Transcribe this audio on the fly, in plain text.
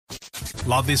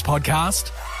Love this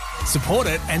podcast? Support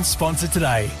it and sponsor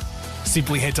today.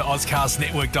 Simply head to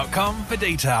ozcastnetwork.com for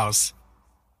details.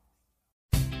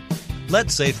 Let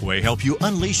Safeway help you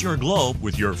unleash your glow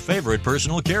with your favorite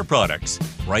personal care products.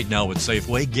 Right now at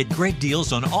Safeway, get great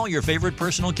deals on all your favorite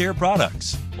personal care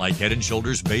products, like Head &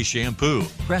 Shoulders Base Shampoo,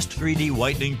 Crest 3D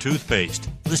Whitening Toothpaste,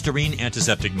 Listerine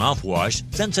Antiseptic Mouthwash,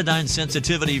 Sensodyne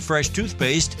Sensitivity Fresh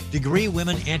Toothpaste, Degree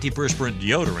Women Antiperspirant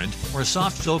Deodorant, or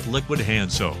Soft Soap Liquid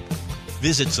Hand Soap.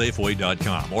 Visit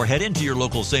Safeway.com or head into your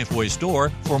local Safeway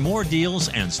store for more deals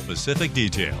and specific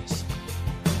details.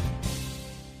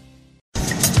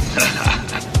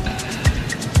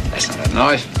 That's not a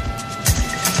knife.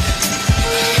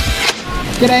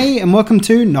 G'day and welcome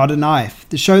to Not a Knife,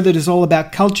 the show that is all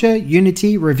about culture,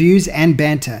 unity, reviews and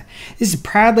banter. This is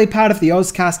proudly part of the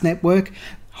Ozcast Network,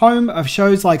 home of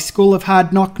shows like School of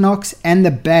Hard Knock Knocks and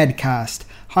The Bad Cast,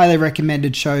 highly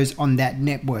recommended shows on that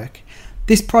network.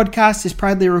 This podcast is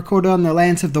proudly recorded on the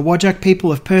lands of the Whadjuk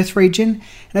people of Perth region,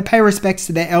 and I pay respects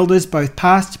to their elders both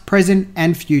past, present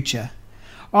and future.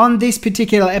 On this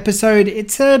particular episode,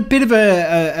 it's a bit of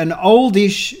an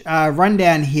oldish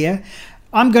rundown here.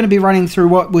 I'm going to be running through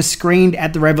what was screened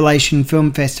at the Revelation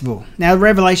Film Festival. Now, the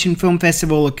Revelation Film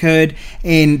Festival occurred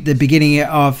in the beginning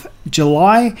of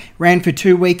July, ran for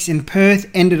 2 weeks in Perth,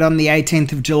 ended on the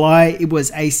 18th of July. It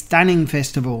was a stunning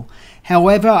festival.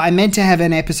 However, I meant to have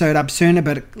an episode up sooner,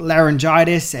 but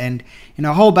laryngitis and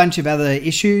a whole bunch of other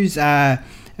issues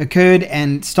occurred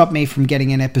and stopped me from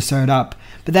getting an episode up.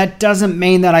 But that doesn't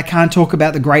mean that I can't talk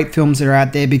about the great films that are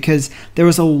out there, because there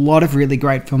was a lot of really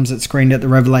great films that screened at the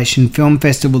Revelation Film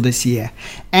Festival this year.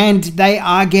 And they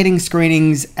are getting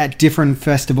screenings at different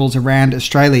festivals around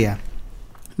Australia.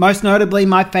 Most notably,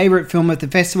 my favourite film at the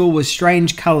festival was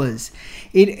Strange Colours.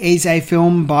 It is a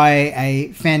film by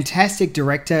a fantastic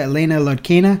director, Alina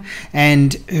Lodkina,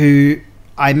 and who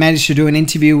I managed to do an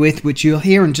interview with, which you'll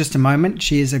hear in just a moment.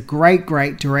 She is a great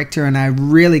director, and I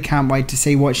really can't wait to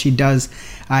see what she does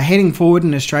heading forward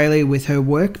in Australia with her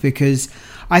work, because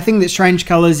I think that Strange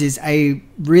Colours is a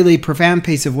really profound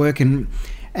piece of work and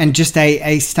just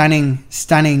a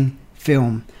stunning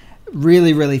film.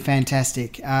 Really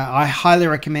fantastic. I highly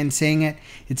recommend seeing it.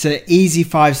 It's an easy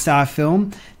 5-star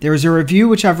film. There is a review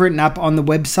which I've written up on the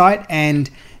website,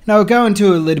 and I'll go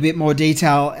into a little bit more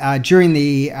detail during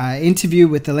the interview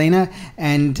with Alina,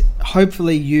 and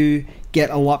hopefully you get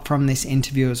a lot from this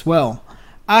interview as well.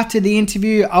 After the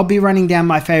interview, I'll be running down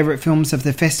my favourite films of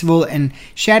the festival and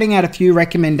shouting out a few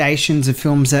recommendations of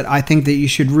films that I think that you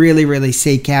should really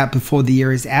seek out before the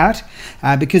year is out,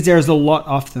 because there is a lot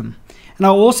of them. And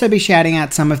I'll also be shouting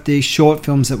out some of the short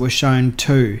films that were shown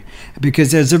too,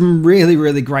 because there's some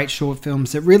really great short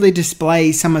films that really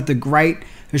display some of the great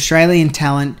Australian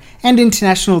talent and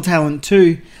international talent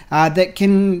too, that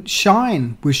can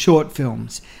shine with short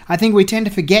films. I think we tend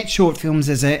to forget short films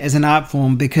as an art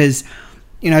form because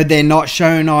they're not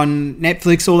shown on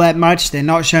Netflix all that much. They're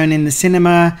not shown in the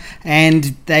cinema,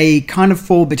 and they kind of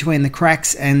fall between the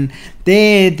cracks. And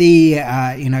they're the,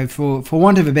 for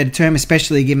want of a better term,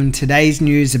 especially given today's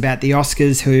news about the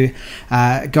Oscars, who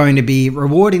are going to be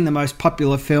rewarding the most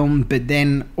popular film, but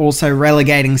then also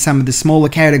relegating some of the smaller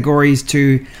categories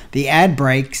to the ad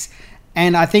breaks.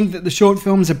 And I think that the short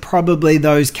films are probably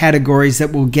those categories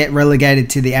that will get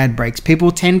relegated to the ad breaks.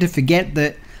 People tend to forget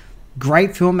that great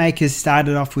filmmakers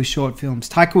started off with short films.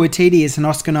 Taika Waititi is an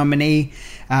Oscar nominee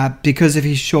because of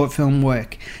his short film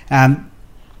work. There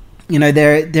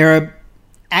are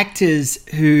actors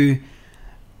who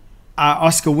are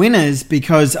Oscar winners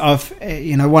because of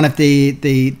one of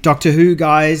the Doctor Who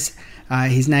guys.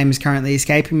 His name is currently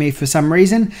escaping me for some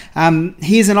reason.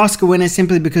 He is an Oscar winner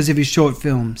simply because of his short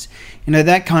films.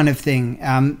 That kind of thing.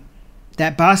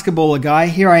 That basketballer guy,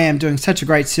 here I am doing such a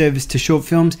great service to short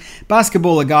films.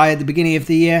 Basketballer guy at the beginning of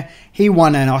the year, he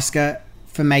won an Oscar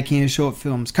for making his short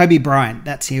films. Kobe Bryant,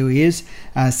 that's who he is.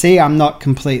 See, I'm not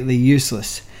completely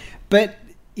useless. But,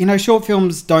 short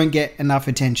films don't get enough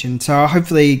attention, so I'll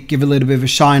hopefully give a little bit of a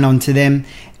shine onto them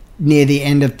near the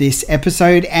end of this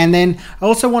episode. And then I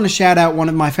also want to shout out one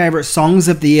of my favorite songs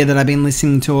of the year that I've been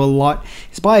listening to a lot.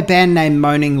 It's by a band named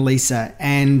Moaning, Lisa,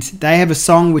 and they have a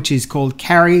song which is called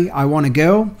Carrie, I Want a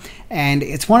Girl, and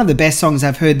it's one of the best songs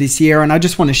I've heard this year, and I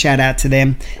just want to shout out to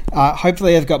them.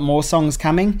 Hopefully I've got more songs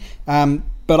coming,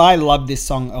 but I love this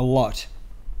song a lot.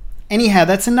 Anyhow,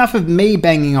 that's enough of me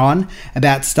banging on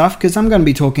about stuff, because I'm going to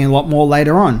be talking a lot more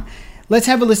later on. Let's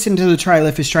have a listen to the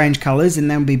trailer for Strange Colours, and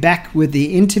then we'll be back with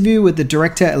the interview with the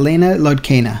director Alina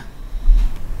Lodkina.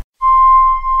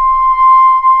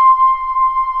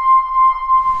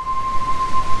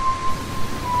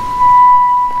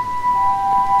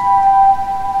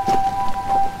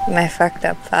 My fucked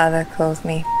up father calls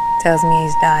me, tells me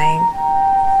he's dying.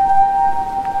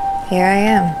 Here I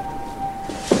am.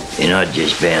 You're not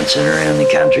just bouncing around the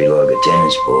country like a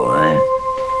tennis ball, eh?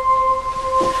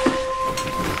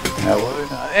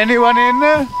 Hello? Anyone in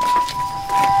there?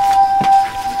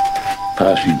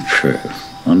 Passing through,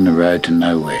 on the road to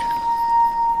nowhere.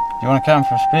 You want to come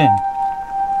for a spin?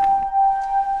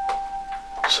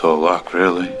 It's all luck,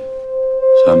 really.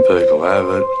 Some people have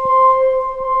it.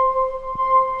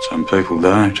 Some people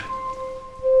don't.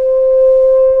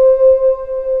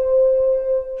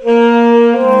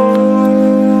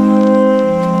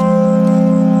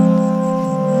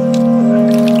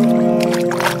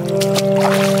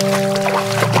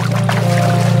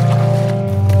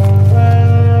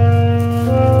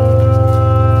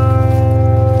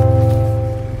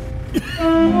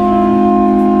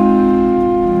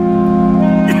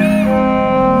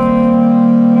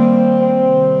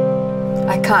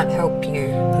 I can't help you.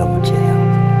 But I want your help.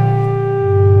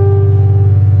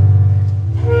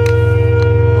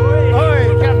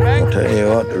 I'll tell you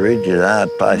what, the ridge is a hard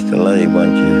place to leave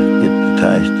once you get the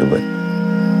taste of it.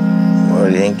 What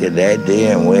do you think of Dad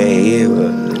there and we're here?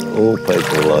 All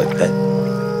people like that.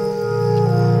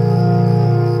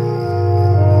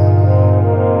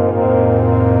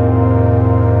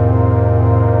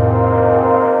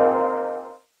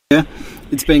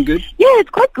 It's been good. Yeah, it's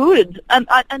quite good. And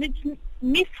it's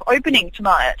MIF opening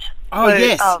tonight. Oh, So,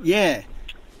 yes, yeah.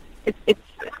 It's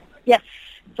yes.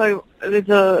 So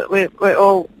we're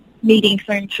all meeting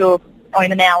soon for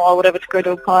in an hour or whatever to go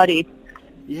to a party.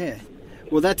 Yeah.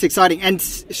 Well, that's exciting. And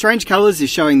Strange Colours is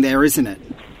showing there, isn't it?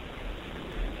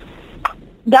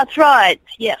 That's right.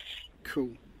 Yes.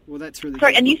 Cool. Well, that's really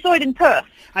Sorry, good. and you saw it in Perth.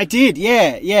 I did,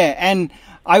 yeah. And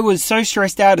I was so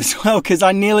stressed out as well because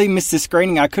I nearly missed the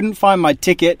screening. I couldn't find my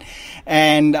ticket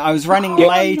and I was running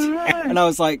late and I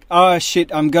was like, oh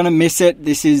shit, I'm going to miss it.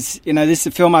 This is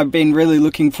a film I've been really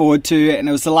looking forward to, and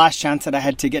it was the last chance that I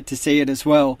had to get to see it as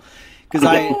well. Because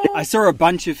I saw a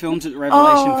bunch of films at the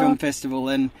Revelation Film Festival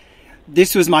and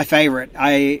this was my favourite.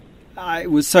 I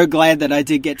was so glad that I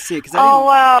did get to see it.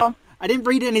 Wow. I didn't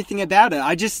read anything about it.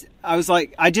 I was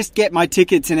like, I just get my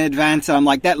tickets in advance. And I'm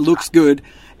like, that looks good.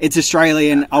 It's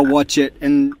Australian. I'll watch it.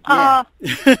 And yeah,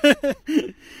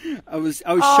 I was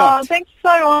shocked. Thanks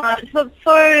so much. That's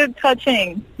so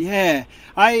touching. Yeah,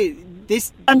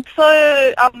 and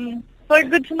so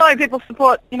good to know people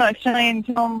support Australian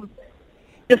films.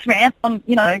 Just rant on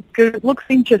because it looks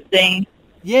interesting.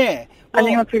 Yeah. I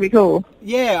think that's really cool.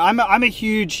 Yeah, I'm a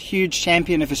huge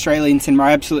champion of Australian cinema.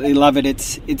 I absolutely love it.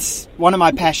 It's one of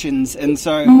my passions, and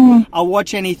so I'll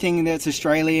watch anything that's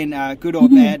Australian, good or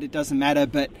bad. It doesn't matter.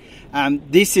 But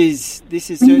this is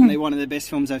certainly one of the best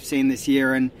films I've seen this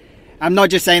year, and I'm not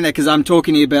just saying that because I'm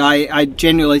talking to you, but I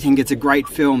genuinely think it's a great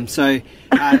film. So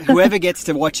whoever gets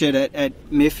to watch it at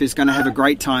MIF is going to have a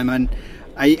great time. And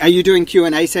are you doing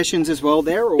Q&A sessions as well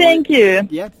there? Or? Thank you.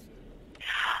 Yeah.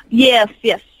 Yes.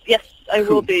 I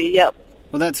will be, yep.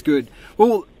 Well, that's good.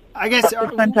 Well, I guess...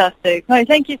 That's fantastic. No,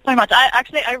 thank you so much.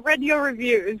 I read your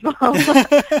review as well,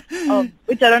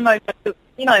 which I don't know, but,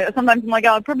 sometimes I'm like,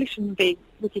 I probably shouldn't be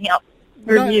looking up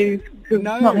reviews because it's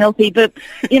not healthy, but,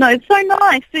 it's so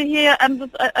nice to hear, and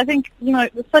I think,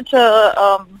 it's such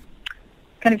a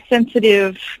kind of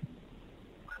sensitive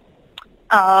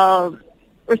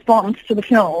response to the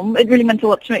film. It really meant a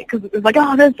lot to me because it was like,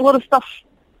 there's a lot of stuff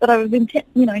that I was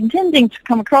intending to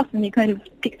come across, and you kind of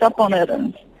picked up on it,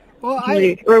 and it's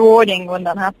really rewarding when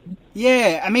that happens.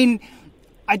 Yeah, I mean,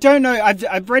 I don't know.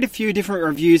 I've read a few different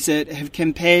reviews that have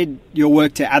compared your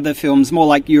work to other films, more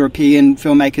like European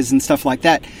filmmakers and stuff like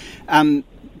that.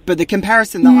 But the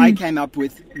comparison that I came up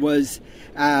with was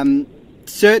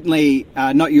certainly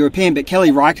not European, but Kelly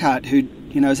Reichardt, who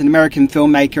is an American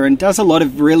filmmaker and does a lot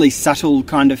of really subtle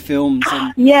kind of films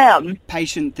and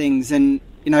patient things. And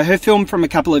her film from a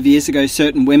couple of years ago,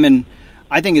 Certain Women,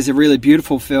 I think is a really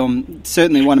beautiful film.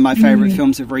 Certainly one of my favourite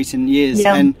films of recent years.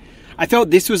 Yeah. And I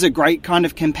felt this was a great kind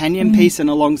of companion piece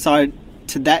and alongside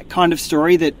to that kind of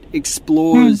story that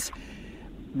explores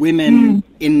women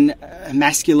in a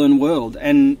masculine world.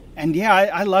 And yeah,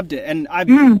 I loved it. And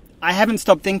I haven't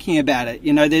stopped thinking about it.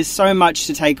 There's so much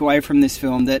to take away from this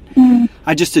film that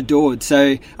I just adored.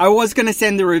 So I was going to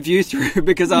send the review through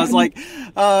because I was like,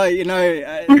 I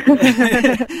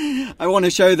want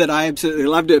to show that I absolutely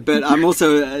loved it. But I'm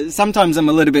also, sometimes I'm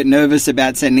a little bit nervous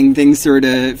about sending things through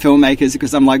to filmmakers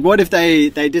because I'm like, what if they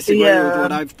disagree with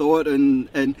what I've thought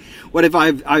and what if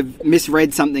I've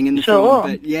misread something in the film?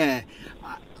 But yeah,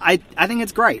 I think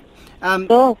it's great.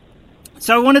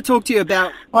 So I want to talk to you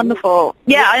about wonderful.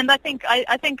 Yeah, and I think I'm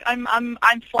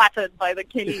flattered by the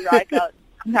Kelly Reichardt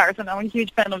comparison. I'm a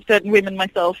huge fan of certain women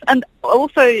myself. And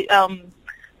also, I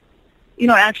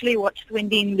actually watched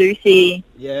Wendy and Lucy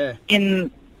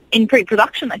in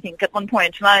pre-production, I think, at one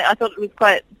point. And I thought it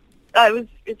was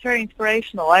it's very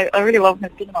inspirational. I really love her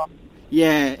cinema.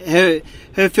 Yeah,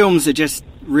 her films are just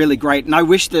really great. And I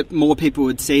wish that more people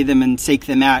would see them and seek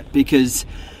them out because,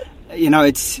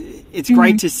 it's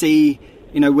great to see,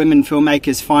 women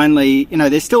filmmakers finally,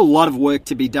 there's still a lot of work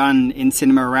to be done in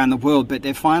cinema around the world, but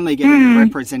they're finally getting the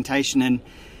representation and,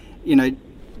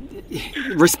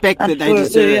 respect that they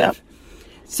deserve. Yeah.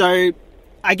 So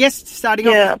I guess starting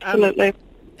off, absolutely.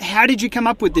 How did you come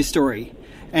up with this story?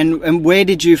 And where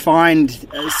did you find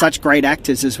such great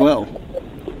actors as well?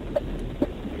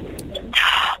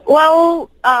 Well,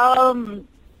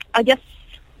 I guess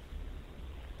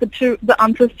the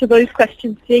answers to those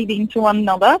questions feed into one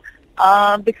another,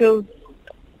 because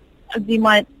as you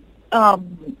might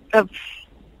have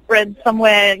read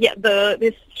somewhere,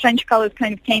 this Strange Colours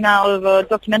kind of came out of a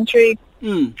documentary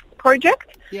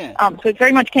project. Yeah. So it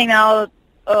very much came out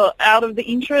of the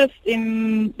interest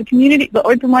in the community, the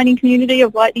open mining community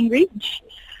of Lightning Ridge.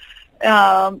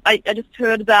 I just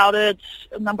heard about it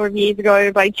a number of years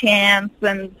ago by chance,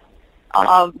 and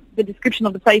the description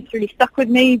of the place really stuck with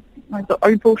me, like the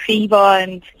opal fever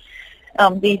and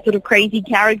these sort of crazy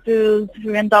characters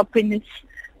who end up in this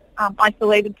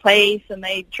isolated place and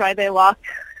they try their luck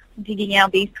digging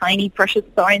out these tiny precious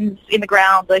stones in the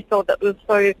ground. I thought that was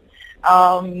so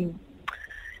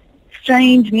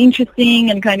strange and interesting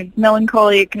and kind of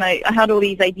melancholic, and I had all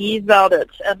these ideas about it.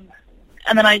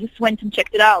 And then I just went and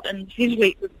checked it out, and visually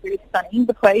it was really stunning,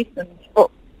 the place, and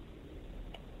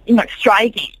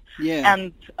striking. Yeah.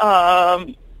 And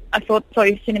I thought so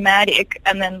cinematic.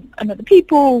 And then I met the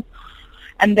people,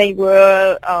 and they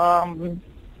were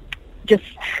just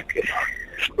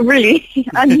really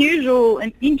unusual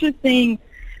and interesting,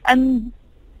 and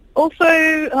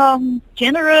also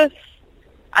generous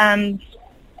and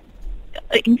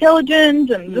intelligent,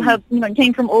 and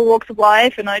came from all walks of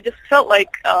life. And I just felt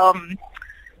like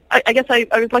I guess I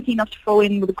was lucky enough to fall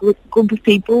in with a group of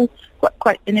people,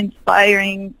 quite an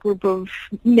inspiring group of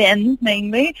men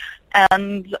mainly,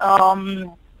 and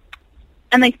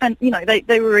they spent,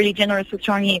 they were really generous with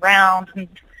showing me around and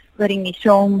letting me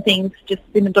film things just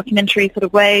in a documentary sort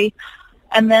of way.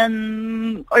 And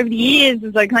then over the years,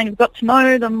 as I kind of got to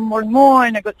know them more and more,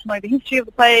 and I got to know the history of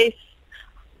the place,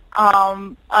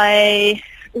 I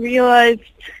realized,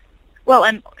 well,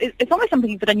 and it's almost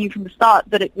something that I knew from the start,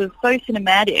 that it was so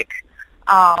cinematic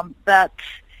that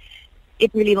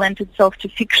it really lent itself to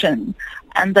fiction.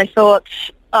 And I thought,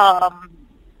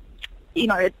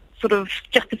 it sort of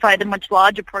justified a much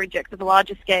larger project of a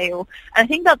larger scale. And I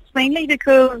think that's mainly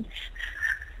because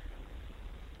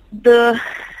the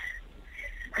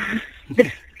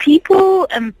people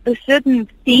and the certain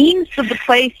themes that the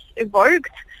place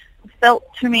evoked felt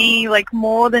to me like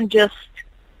more than just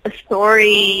a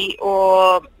story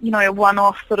or, a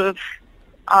one-off sort of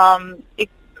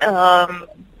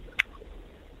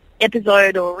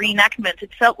episode or reenactment.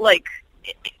 It felt like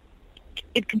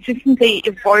it consistently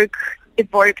evoked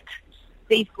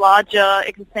these larger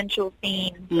existential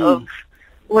themes of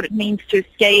what it means to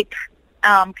escape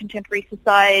contemporary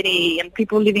society and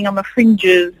people living on the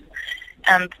fringes,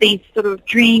 and these sort of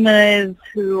dreamers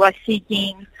who are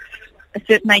seeking a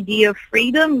certain idea of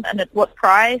freedom, and at what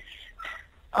price.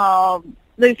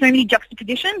 There's so many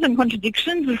juxtapositions and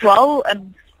contradictions as well,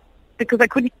 and because I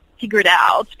couldn't figure it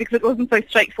out, because it wasn't so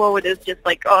straightforward as just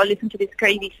like, oh, listen to this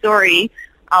crazy story.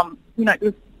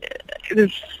 There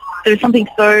was something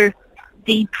so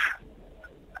deep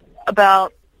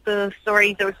about the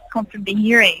stories I was constantly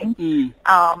hearing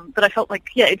that I felt like,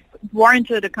 it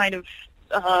warranted a kind of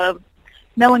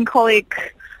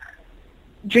melancholic,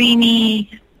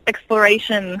 dreamy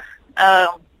exploration,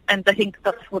 and I think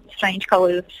that's what Strange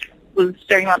Colours was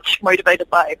very much motivated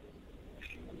by.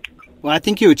 Well, I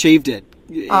think you achieved it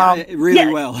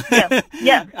really well.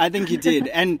 Yeah. I think you did.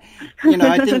 And,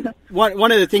 I think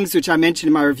one of the things which I mentioned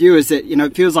in my review is that,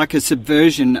 it feels like a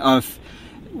subversion of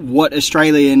what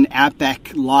Australian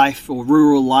outback life or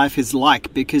rural life is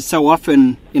like, because so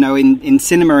often, in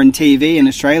cinema and TV in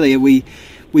Australia, we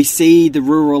see the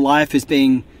rural life as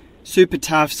being super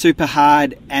tough, super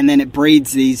hard, and then it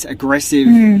breeds these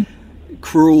aggressive,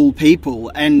 cruel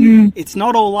people. And it's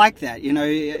not all like that.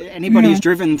 Anybody who's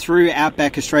driven through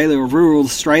outback Australia or rural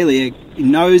Australia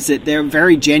knows that they're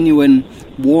very genuine,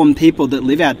 warm people that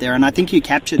live out there. And I think you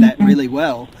capture that really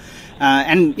well.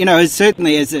 And,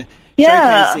 certainly as a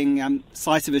showcasing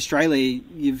slice of Australia,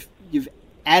 you've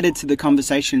added to the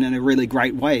conversation in a really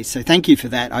great way. So thank you for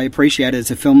that. I appreciate it as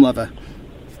a film lover.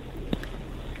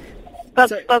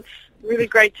 That's really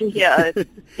great to hear.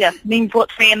 Yeah, being brought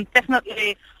to me, and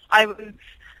definitely I was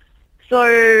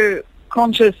so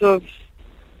conscious of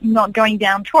not going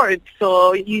down tropes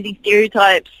or using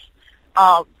stereotypes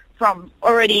from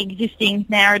already existing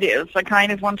narratives. I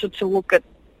kind of wanted to look at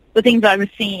the things I was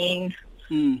seeing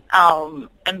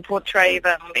and portray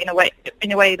them in a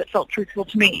way that felt truthful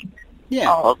to me.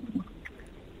 Yeah.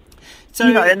 So,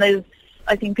 and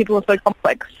I think people are so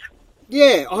complex.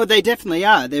 Yeah, they definitely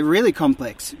are. They're really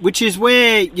complex, which is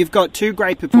where you've got two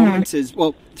great performances.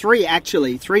 Well, three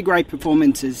great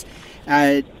performances.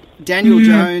 Daniel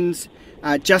Jones,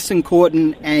 Justin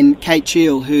Corton, and Kate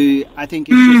Cheel, who I think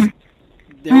is just,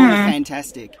 they're all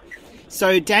fantastic.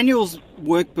 So Daniel's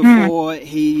work before,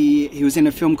 he was in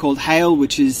a film called Hail,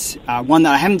 which is one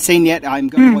that I haven't seen yet. I'm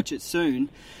going to watch it soon.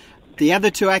 The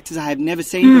other two actors I have never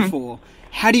seen before.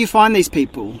 How do you find these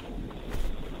people?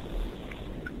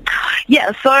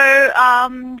 Yeah, so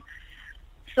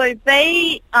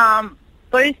they,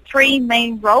 those three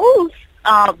main roles,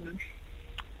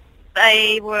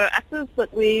 they were actors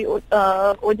that we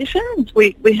auditioned.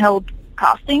 We held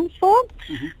castings for,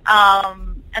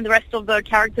 and the rest of the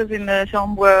characters in the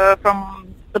film were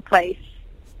from the place,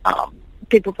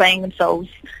 people playing themselves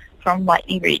from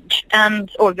Lightning Ridge,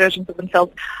 or versions of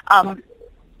themselves.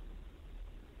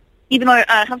 Even though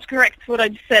I have to correct what I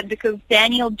just said, because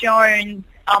Daniel Jones,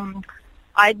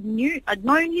 I'd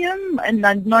known him and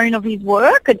I'd known of his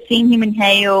work. I'd seen him in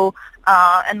Hail,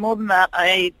 and more than that,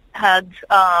 I had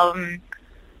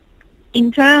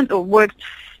interned or worked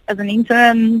as an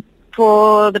intern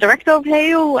for the director of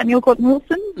Hail, Emil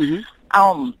Wilson.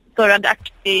 So I'd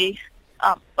actually,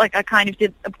 I kind of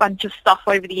did a bunch of stuff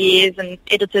over the years and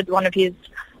edited one of his,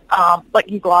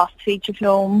 his last feature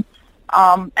film,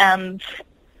 and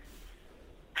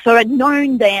so I'd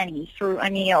known Danny through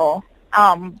Emil,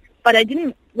 but I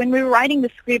didn't, when we were writing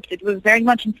the script, it was very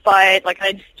much inspired,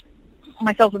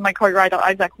 myself and my co-writer,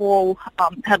 Isaac Wall,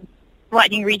 had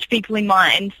Lightning Reach people in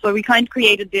mind, so we kind of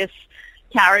created this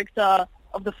character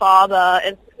of the father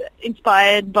as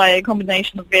inspired by a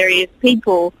combination of various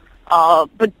people,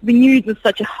 but we knew it was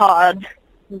such a hard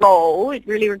role. It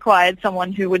really required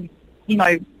someone who would,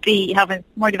 have a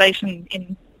motivation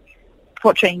in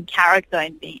portraying character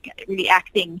and being really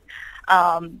acting.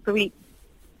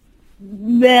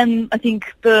 Then I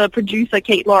think the producer,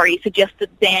 Kate Laurie, suggested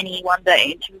Danny one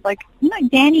day, and she was like,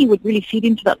 Danny would really fit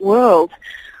into that world.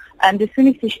 And as soon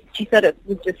as she said it,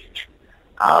 was just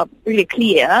really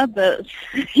clear that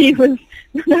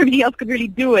nobody else could really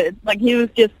do it. He was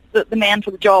just the man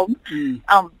for the job.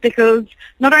 Because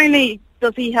not only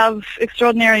does he have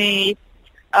extraordinary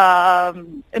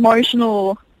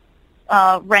emotional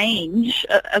range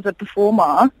as a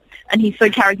performer, and he's so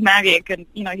charismatic, and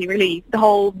he really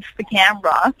holds the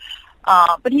camera.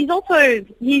 But he's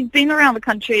been around the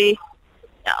country.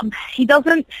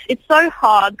 It's so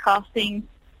hard casting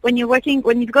when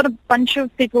you've got a bunch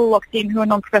of people locked in who are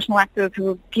non-professional actors, who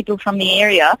are people from the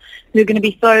area, who are going to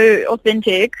be so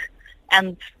authentic,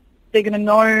 and they're going to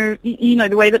know,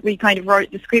 the way that we kind of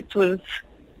wrote the script was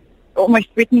almost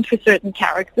written for certain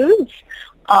characters.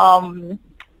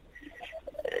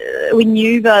 We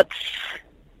knew that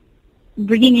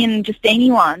bringing in just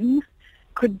anyone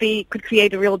could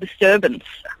create a real disturbance.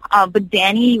 But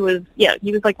Danny was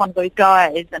like one of those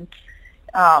guys, and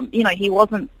he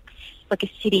wasn't like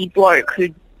a city bloke who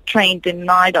trained in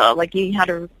NIDA. He had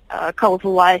a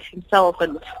colourful life himself,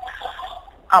 and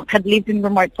had lived in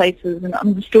remote places and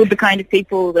understood the kind of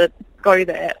people that go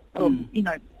there, or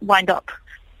wind up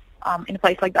in a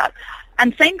place like that.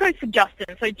 And same goes for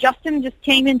Justin. So Justin just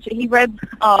came in, he read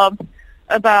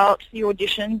about the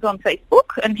auditions on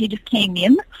Facebook, and he just came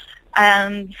in,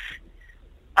 and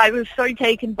I was so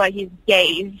taken by his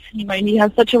gaze. He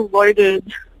has such a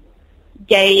loaded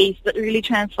gaze that really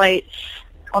translates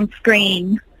on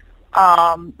screen,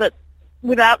 but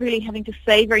without really having to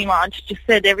say very much, just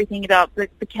said everything about the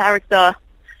character.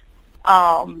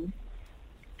 And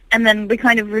then we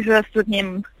kind of rehearsed with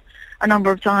him a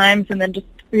number of times, and then just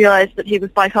realized that he was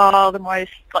by far the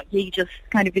most, he just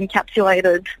kind of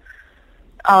encapsulated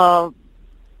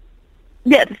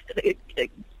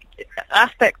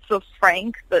aspects of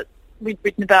Frank that we'd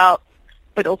written about,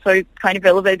 but also kind of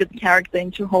elevated the character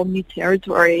into a whole new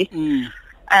territory.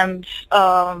 And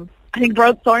I think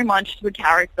brought so much to the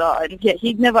character. And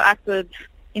he'd never acted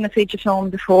in a feature film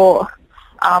before.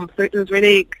 So it was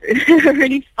really,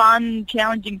 really fun,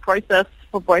 challenging process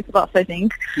for both of us, I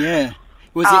think. Yeah.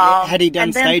 Had he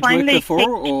done stage work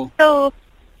before, or?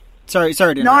 Sorry.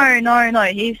 No.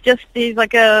 He's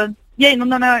like a, yeah,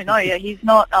 he's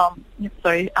not,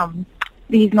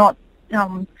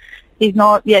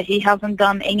 he hasn't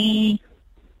done any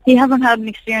he hasn't had an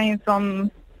experience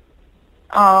on,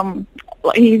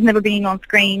 like he's never been on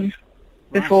screen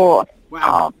before.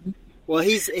 Wow. Well,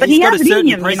 he's but he got has a it in certain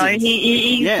him, presence. you know.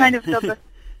 He's Yeah. kind of got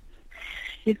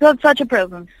he's got such a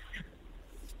presence.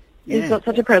 Yeah. He's got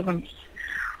such a presence.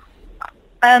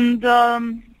 And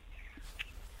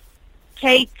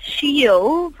Kate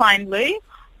Shield, finally.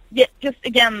 Yeah, just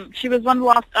again, she was one of the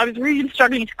last. I was really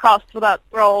struggling to cast for that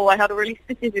role. I had a really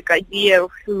specific idea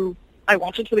of who I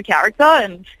wanted for the character,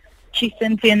 and she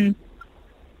sent in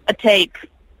a tape.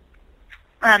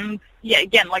 And yeah,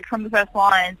 again, like from the first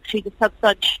lines, she just had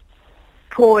such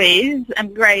poise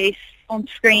and grace on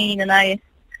screen, and I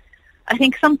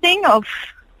think something of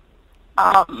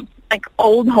like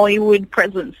old Hollywood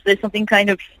presence. There's something kind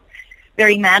of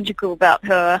very magical about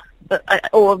her,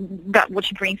 or about what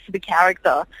she brings to the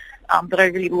character, that I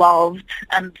really loved.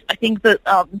 And I think that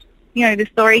you know, the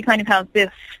story kind of has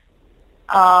this.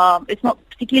 It's not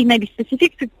particularly maybe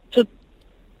specific to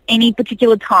any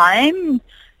particular time.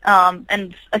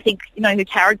 And I think, you know, the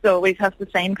character always has the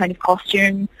same kind of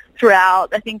costume throughout.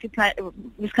 I think it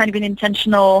was kind of an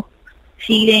intentional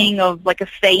feeling of like a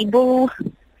fable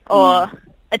or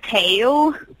a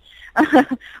tale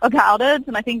about it.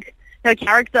 And I think her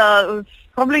character was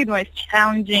probably the most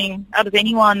challenging out of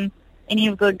any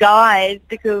of the guys,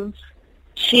 because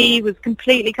she was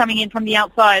completely coming in from the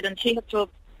outside, and she had to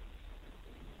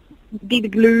be the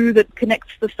glue that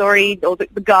connects the story, or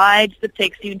the guide that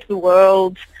takes you into the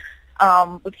world,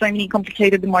 with so many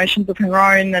complicated emotions of her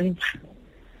own. And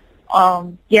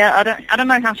yeah, I don't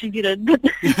know how she did it, but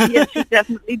yeah, she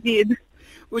definitely did.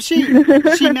 Well, she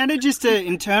manages to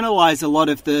internalize a lot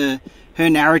of her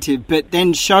narrative, but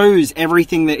then shows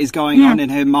everything that is going on in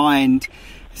her mind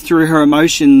through her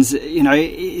emotions. You know,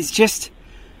 it's just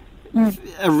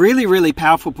a really, really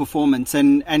powerful performance,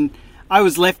 and I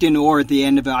was left in awe at the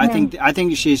end of it. I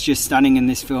think she's just stunning in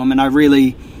this film, and I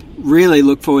really, really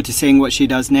look forward to seeing what she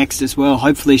does next as well.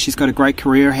 Hopefully, she's got a great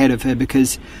career ahead of her,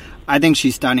 because I think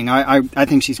she's stunning. I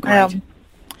think she's great.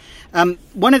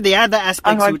 One of the other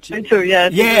aspects,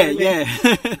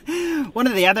 one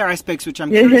of the other aspects which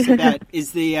I'm curious about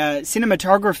is the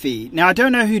cinematography. Now, I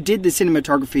don't know who did the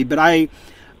cinematography, but I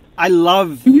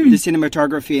love the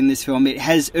cinematography in this film. It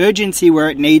has urgency where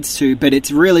it needs to, but it's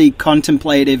really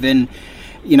contemplative and,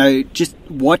 you know, just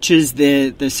watches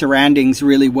the surroundings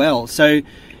really well. So,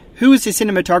 who was the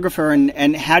cinematographer,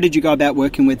 and how did you go about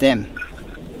working with them?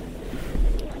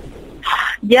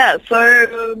 Yeah,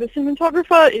 so the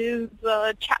cinematographer is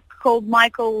a chap called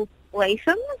Michael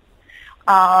Latham,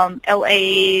 Latham,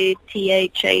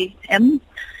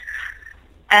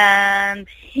 and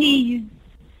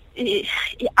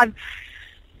I've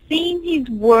seen his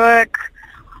work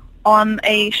on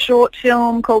a short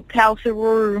film called Tau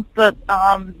Saru that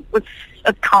was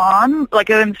at Cannes,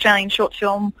 like an Australian short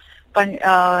film by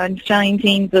an Australian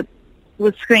team that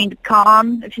was screened at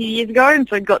Cannes a few years ago, and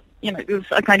so got, you know,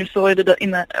 I kind of saw it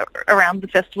around the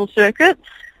festival circuit.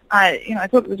 I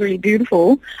thought it was really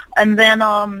beautiful. And then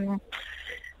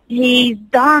he's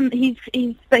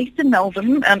based in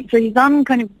Melbourne, so he's done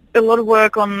kind of a lot of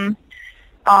work on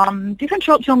different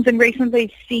short films and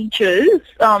recently features.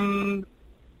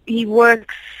 He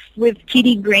works with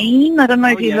Kitty Green. I don't know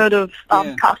if you've heard of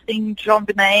Casting Jean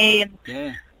Benet,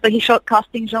 but he shot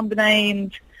Casting Jean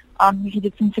Benet, and he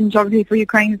did some cinematography for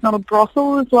Ukraine Is Not a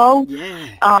Brothel as well.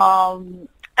 And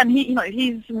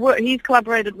he's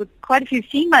collaborated with quite a few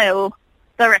female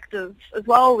directors as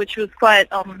well, which was quite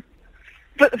a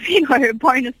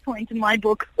bonus point in my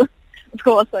book. Of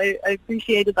course, I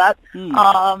appreciated that.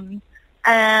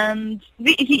 And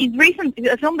his recent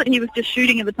a film that he was just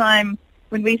shooting at the time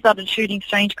when we started shooting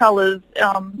Strange Colours,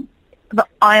 The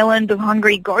Island of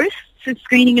Hungry Ghosts, is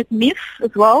screening at MIF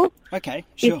as well. Okay,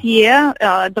 sure. This year,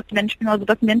 another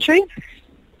documentary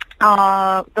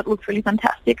that looks really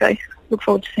fantastic. I look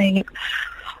forward to seeing it.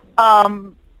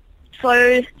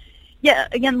 So, yeah,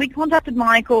 again, we contacted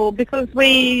Michael because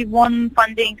we won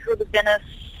funding through the Venice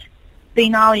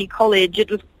Biennale College.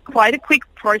 It was quite a quick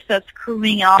process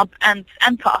crewing up and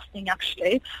casting,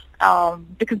 actually,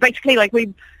 because basically, like,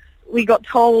 we got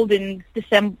told in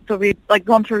December, so we've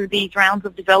gone through these rounds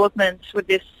of development with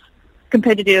this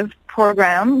competitive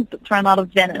program that's run out of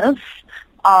Venice,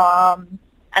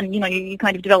 and you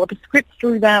kind of develop a script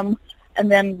through them,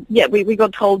 and then we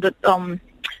got told that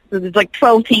there's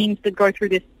 12 teams that go through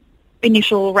this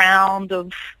initial round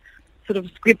of sort of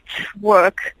script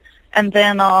work, and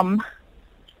then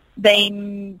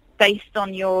they, based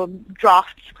on your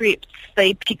draft scripts,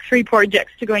 they pick 3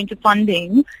 projects to go into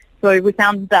funding. So we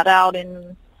found that out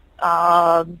in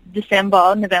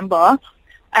November,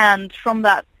 and from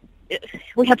that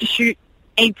we had to shoot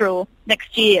April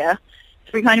next year.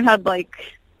 So we kind of had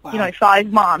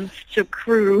 5 months to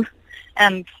accrue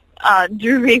and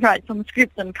do rewrites on the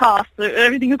script and cast. So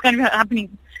everything was kind of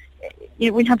happening.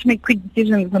 We had to make quick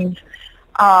decisions. And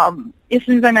as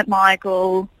soon as I met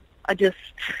Michael, I just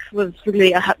was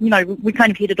really, we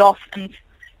kind of hit it off. And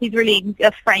he's really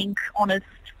a frank, honest,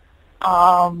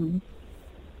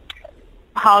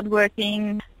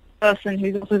 hardworking person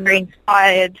who's also very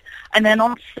inspired. And then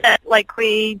on set,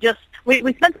 we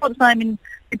spent a lot of time in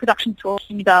production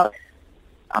talking about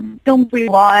films we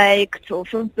liked or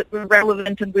films that were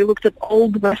relevant, and we looked at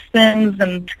old westerns.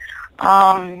 And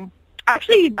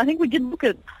actually, I think we did look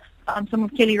at some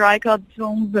of Kelly Reichardt's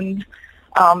films, and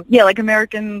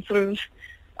American sort of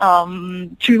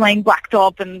two-lane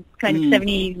blacktop and kind of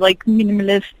 70s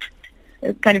minimalist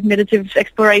kind of meditative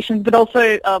explorations, but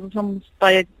also films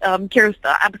by Abbott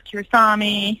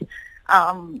Kiarostami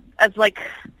as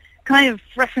kind of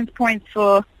reference points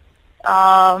for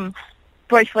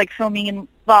both filming in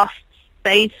vast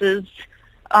spaces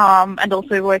and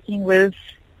also working with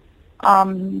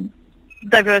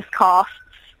diverse casts.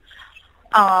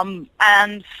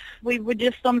 And we were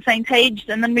just on the same page,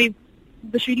 and then the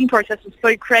shooting process was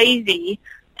so crazy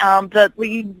that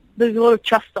there's a lot of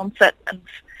trust on set. And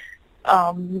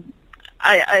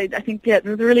I think it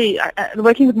was really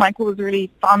working with Michael was a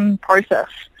really fun process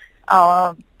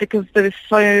because there's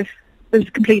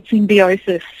complete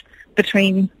symbiosis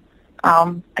between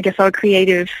our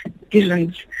creative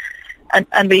visions,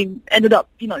 and we ended up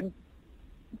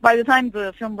by the time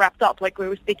the film wrapped up we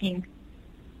were speaking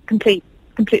completely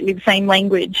the same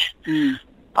language.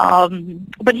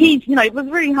 But he's it was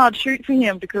a really hard shoot for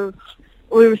him because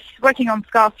we were working on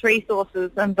scarce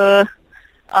resources, and the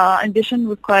ambition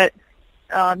was quite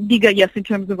bigger, yes, in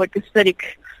terms of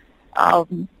aesthetic.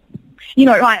 I'm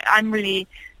really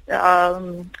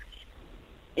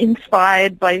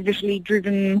inspired by visually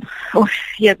driven,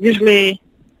 visually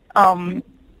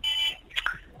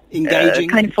engaging,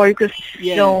 kind of focused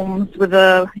films with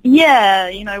a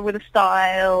with a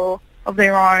style of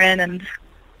their own, and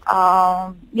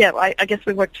I guess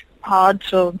we worked hard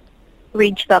to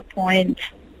reach that point.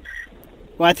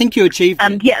 Well, I think you achieved it.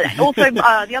 And also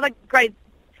the other great,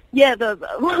 the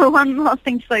one last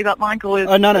thing to say about Michael is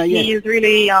he is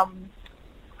really,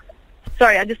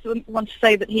 sorry, I just want to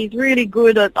say that he's really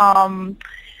good at,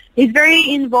 he's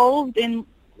very involved in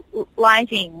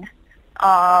lighting.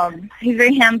 He's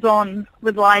very hands-on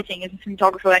with lighting as a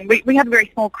cinematographer, and we had a very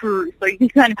small crew, so he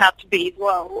kind of had to be as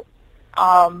well.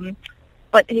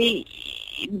 But we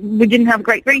didn't have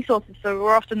great resources, so we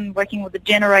were often working with a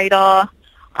generator,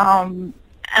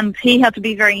 and he had to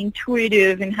be very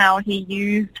intuitive in how he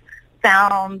used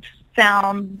sound,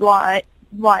 light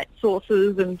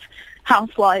sources, and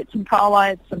house lights and car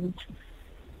lights and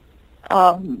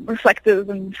reflectors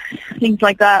and things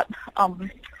like that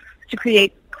to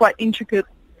create quite intricate,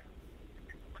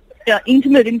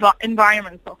 intimate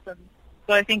environments often.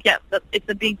 So I think, that it's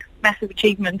a big, massive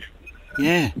achievement.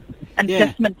 Yeah. And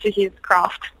testament to his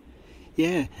craft.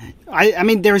 Yeah. I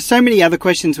mean, there are so many other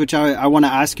questions which I want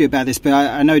to ask you about this, but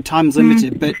I know time's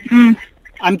limited. But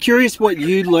I'm curious what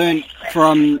you learned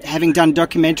from having done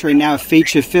documentary, now a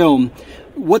feature film.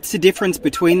 What's the difference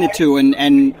between the two,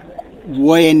 and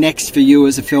where next for you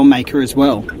as a filmmaker as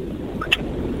well?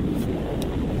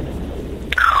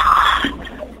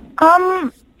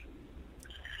 I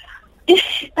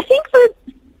think that,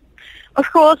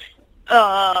 of course,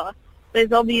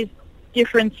 there's obvious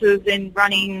differences in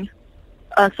running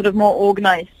a sort of more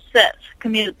organized set,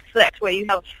 committed set, where you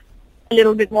have a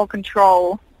little bit more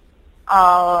control,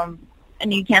 and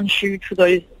you can shoot for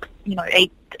those,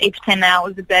 8 to 10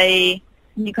 hours a day,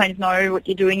 and you kind of know what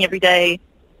you're doing every day,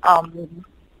 as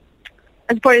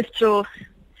opposed to,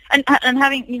 and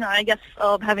having, I guess,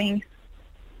 having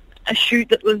a shoot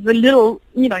that was a little,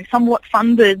 somewhat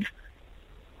funded,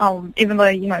 even though,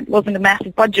 it wasn't a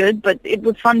massive budget, but it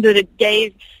was funded. It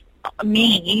gave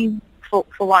me, for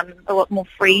one, a lot more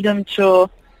freedom to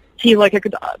feel like I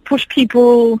could push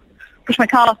people, push my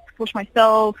cast, push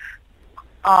myself.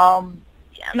 And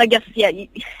I guess,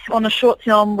 on a short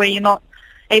film where you're not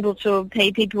able to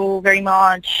pay people very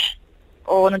much,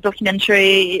 or on a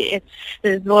documentary,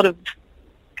 there's a lot of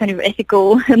kind of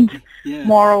ethical and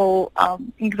moral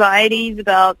anxieties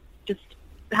about just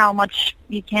how much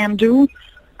you can do.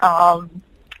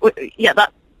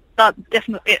 That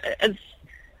definitely is.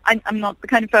 I'm not the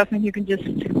kind of person who can just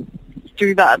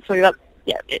do that. So that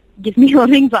it gives me a lot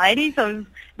of anxiety. So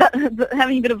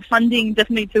having a bit of funding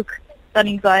definitely took that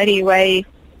anxiety away.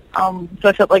 So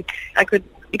I felt like I could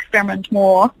experiment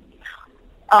more.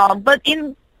 But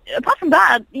apart from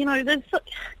that, there's,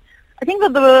 I think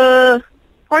that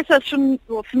process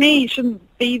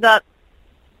shouldn't be that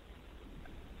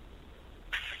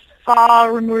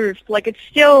far removed. Like, it's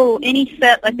still, any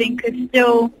set, I think, it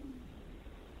still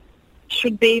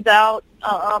should be about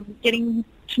getting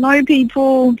to know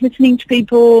people, listening to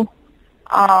people,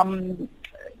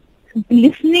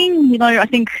 listening. You know, I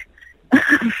think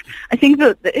I think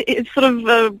that it's sort of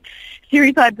a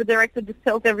stereotype the director just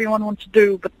tells everyone what to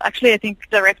do, but actually I think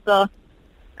the director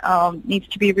needs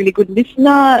to be a really good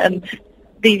listener and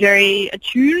be very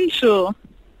attuned to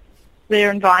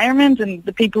their environment and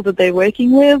the people that they're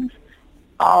working with.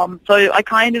 So I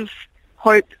kind of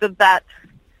hope that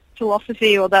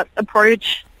philosophy or that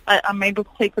approach I'm able to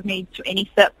take with me to any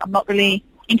set. I'm not really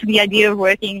into the idea of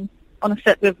working on a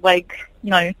set with, like, you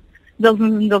know,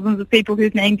 dozens and dozens of people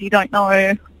whose names you don't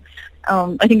know.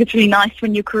 I think it's really nice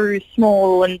when your crew is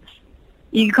small and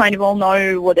you kind of all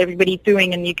know what everybody's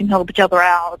doing and you can help each other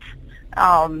out.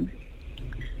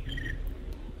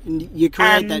 You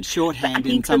create that shorthand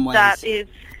in some ways. That is,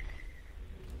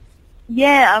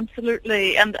 yeah,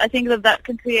 absolutely. And I think that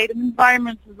can create an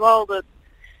environment as well that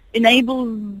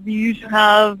enables you to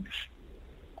have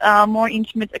more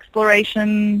intimate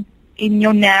exploration in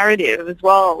your narrative as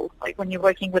well, like when you're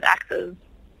working with actors.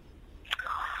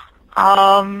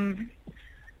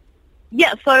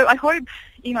 Yeah, so I hope,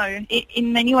 you know,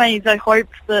 in many ways I hope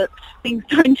that things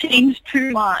don't change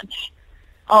too much.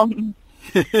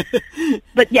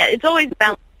 But yeah, it's always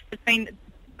balance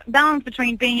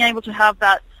between being able to have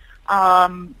that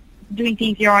doing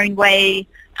things your own way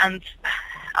and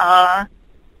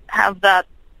have that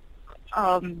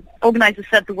organize the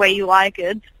set the way you like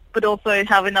it, but also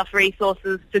have enough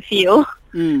resources to feel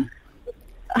to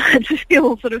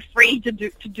feel sort of free to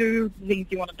do the things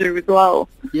you want to do as well.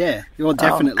 Yeah, well,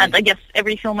 definitely. And I guess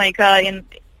every filmmaker in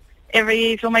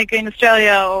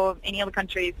Australia or any other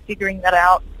country is figuring that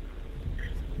out.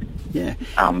 Yeah.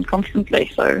 Constantly.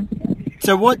 So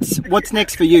what's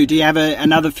next for you? Do you have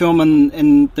another film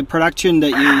in the production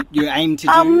that you aim to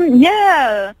do?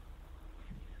 Yeah.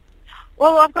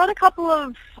 Well, I've got a couple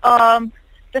of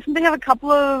definitely have a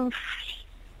couple of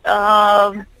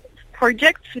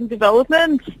projects in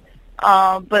development,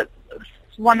 but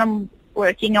one I'm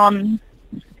working on,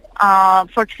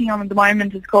 focusing on at the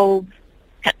moment is called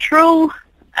Petrol,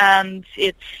 and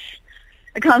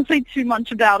I can't say too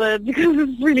much about it because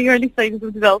it's really early stages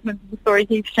of development. The story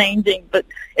keeps changing, but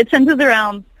it centers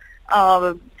around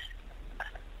a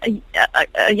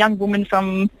young woman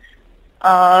from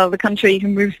the country who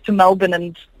moves to Melbourne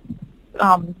and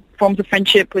forms a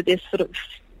friendship with this sort of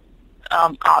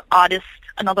artist,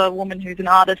 another woman who's an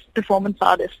artist, performance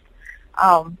artist.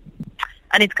 And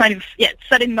it's kind of, it's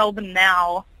set in Melbourne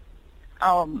now.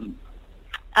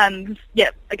 And yeah,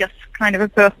 I guess kind of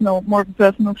more of a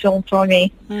personal film for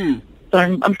me. So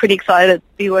I'm pretty excited to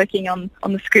be working on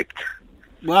the script.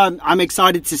 Well, I'm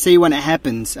excited to see when it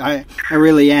happens. I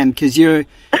really am, because your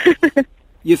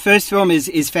first film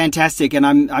is fantastic, and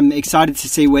I'm excited to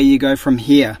see where you go from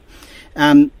here.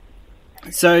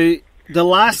 So the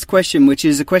last question, which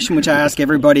is a question which I ask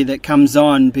everybody that comes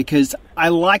on, because I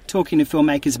like talking to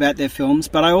filmmakers about their films,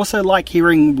 but I also like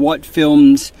hearing what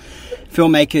films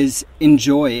filmmakers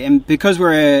enjoy. And because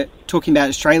we're talking about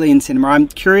Australian cinema, I'm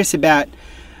curious about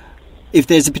if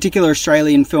there's a particular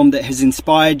Australian film that has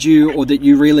inspired you or that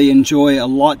you really enjoy a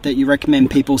lot that you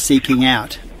recommend people seeking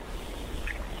out.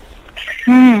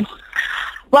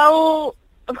 Well,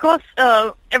 of course,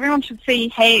 everyone should see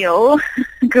Hail,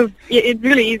 because it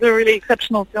really is a really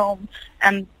exceptional film,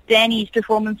 and Danny's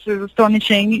performance was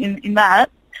astonishing in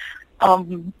that.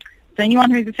 So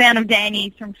anyone who's a fan of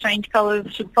Danny from Strange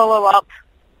Colours should follow up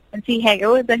and see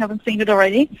Hail if they haven't seen it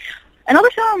already.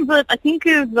 Another film that I think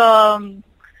is,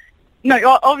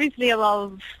 obviously I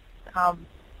love,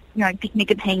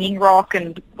 Picnic at Hanging Rock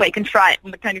and Wake and Fright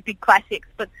and the kind of big classics,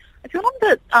 but a film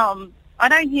that I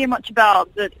don't hear much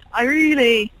about that I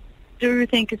really do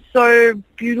think is so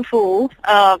beautiful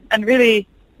and really,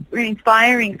 really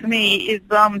inspiring for me is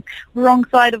Wrong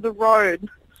Side of the Road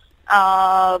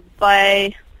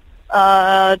by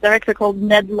a director called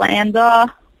Ned Lander.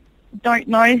 Don't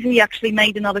know if he actually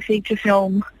made another feature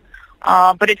film,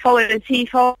 but it's kind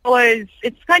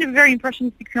of a very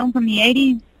impressionistic film from the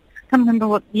 80s. Can't remember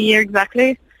what year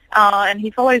exactly. And he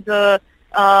follows a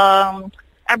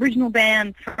Aboriginal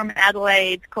band from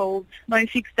Adelaide called No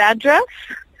Fixed Address.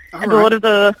 And a lot of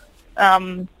the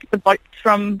boats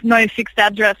from No Fixed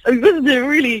Address, they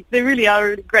really are a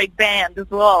really great band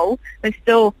as well. They're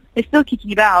still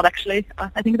kicking about, actually.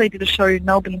 I think they did a show in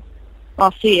Melbourne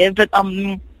last year, but a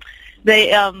lot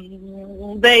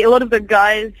of the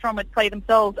guys from it play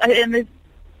themselves, and there's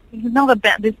another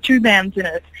band. There's two bands in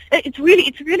it. It's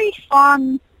really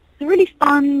fun. It's a really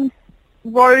fun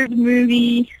road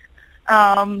movie,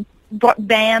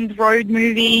 band road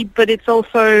movie. But it's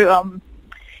also,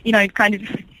 kind of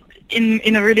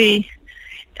in a really,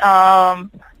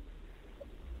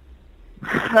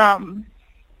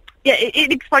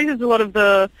 it exposes a lot of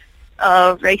the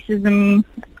racism,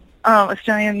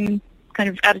 Australian kind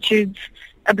of attitudes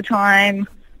at the time.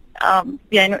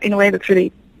 In a way that's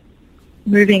really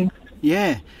moving.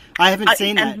 Yeah, I haven't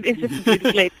seen that. And it's just a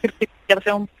beautifully together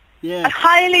film. Yeah, I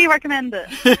highly recommend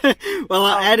it. Well,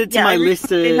 I'll add it to my list.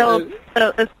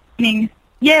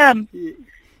 Yeah,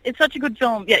 it's such a good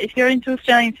film. Yeah, if you're into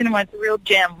Australian cinema, it's a real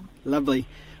gem. Lovely.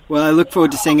 Well, I look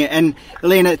forward to seeing it. And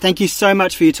Alina, thank you so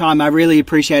much for your time. I really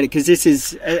appreciate it, because this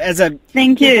is, as I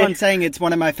keep on saying, it's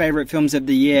one of my favourite films of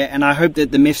the year, and I hope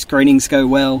that the MIF screenings go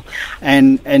well,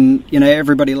 and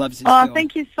everybody loves this film.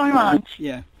 Thank you so much.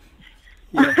 Yeah.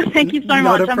 Thank you so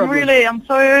much. I'm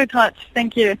so touched.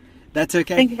 Thank you. That's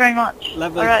okay. Thank you very much.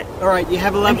 Lovely. All right. You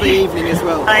have a lovely evening as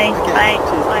well. Bye. Okay. Bye.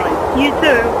 Cheers. Bye. You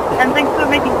too. And thanks for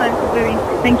making time for doing.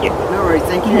 Thank you. No worries.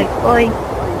 Thank you. Bye.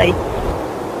 Bye.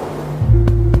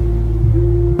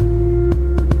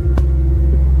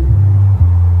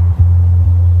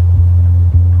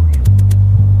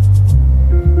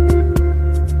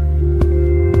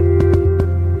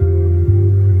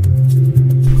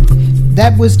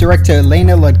 That was director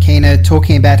Alina Lodkina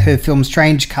talking about her film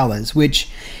Strange Colours, which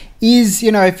is,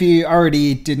 if you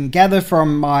already didn't gather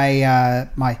from my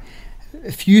my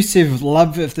effusive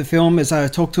love of the film as I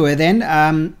talked to her then,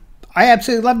 I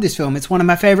absolutely love this film. It's one of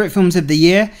my favourite films of the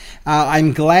year.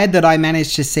 I'm glad that I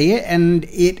managed to see it, and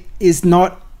it is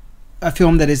not a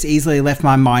film that has easily left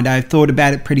my mind. I've thought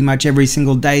about it pretty much every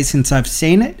single day since I've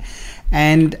seen it,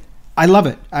 and I love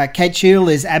it. Kate Shield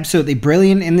is absolutely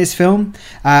brilliant in this film.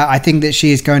 I think that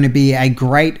she is going to be a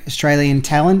great Australian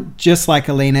talent, just like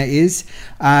Alina is.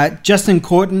 Justin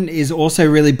Corton is also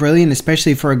really brilliant,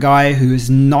 especially for a guy who has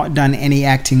not done any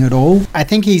acting at all. I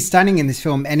think he's stunning in this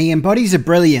film, and he embodies a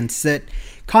brilliance that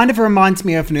kind of reminds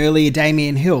me of an earlier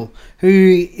Damien Hill,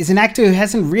 who is an actor who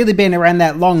hasn't really been around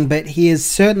that long, but he has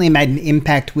certainly made an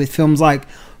impact with films like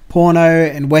Porno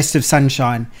and West of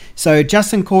Sunshine. So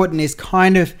Justin Corton is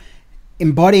kind of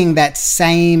embodying that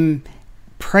same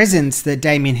presence that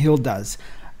Damien Hill does.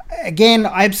 Again,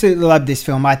 I absolutely love this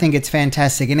film. I think it's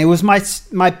fantastic, and it was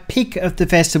my pick of the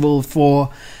festival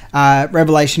for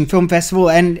Revelation Film Festival,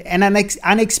 and an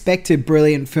unexpected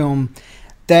brilliant film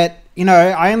that,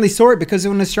 I only saw it because it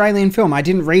was an Australian film. I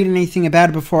didn't read anything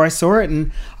about it before I saw it,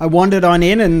 and I wandered on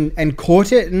in and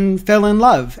caught it and fell in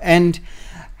love. And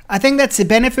I think that's the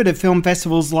benefit of film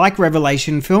festivals like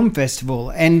Revelation Film Festival.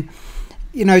 And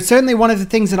certainly one of the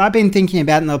things that I've been thinking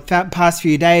about in the past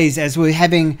few days as we're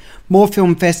having more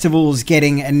film festivals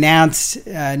getting announced,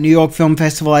 New York Film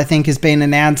Festival, I think, has been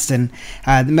announced, and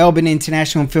the Melbourne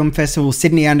International Film Festival,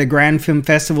 Sydney Underground Film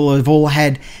Festival have all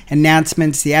had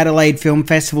announcements. The Adelaide Film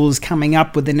Festival is coming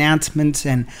up with announcements,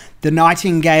 and the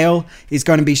Nightingale is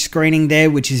going to be screening there,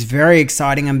 which is very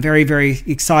exciting. I'm very, very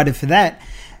excited for that.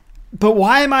 But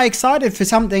why am I excited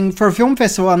for a film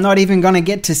festival I'm not even going to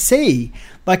get to see?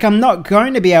 Like, I'm not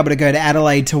going to be able to go to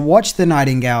Adelaide to watch The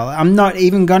Nightingale. I'm not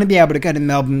even going to be able to go to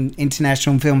Melbourne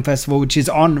International Film Festival, which is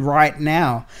on right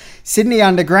now. Sydney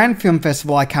Underground Film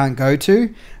Festival I can't go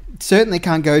to. Certainly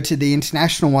can't go to the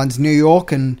international ones, New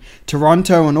York and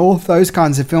Toronto and all of those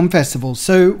kinds of film festivals.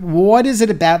 So what is it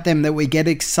about them that we get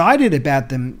excited about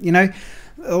them?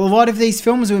 A lot of these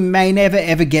films we may never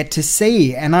ever get to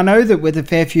see, and I know that with a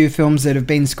fair few films that have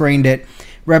been screened at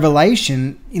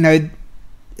Revelation,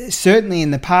 certainly in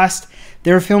the past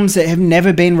there are films that have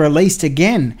never been released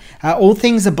again. All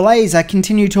Things Ablaze, I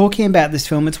continue talking about this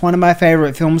film. It's one of my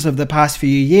favourite films of the past few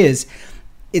years.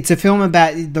 It's a film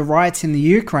about the riots in the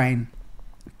Ukraine.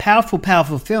 Powerful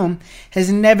film,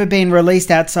 has never been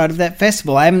released outside of that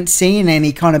festival. I haven't seen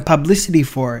any kind of publicity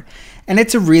for it. And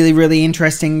it's a really, really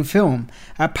interesting film.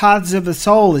 Paths of the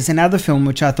Soul is another film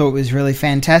which I thought was really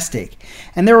fantastic.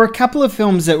 And there were a couple of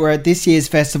films that were at this year's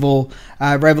festival,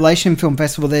 Revelation Film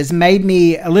Festival, that's made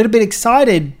me a little bit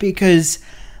excited because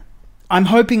I'm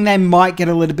hoping they might get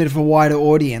a little bit of a wider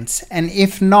audience. And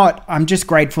if not, I'm just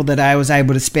grateful that I was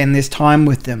able to spend this time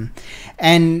with them.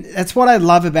 And that's what I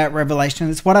love about Revelation.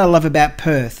 It's what I love about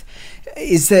Perth.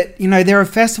 Is that, there are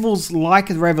festivals like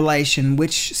Revelation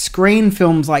which screen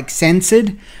films like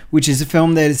Censored, which is a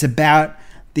film that is about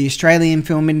the Australian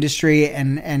film industry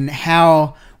and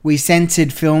how we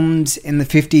censored films in the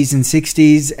 50s and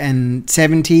 60s and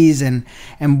 70s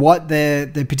and what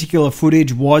the particular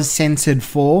footage was censored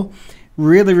for.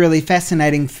 really, really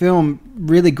fascinating film,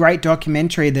 really great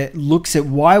documentary that looks at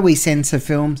why we censor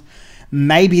films.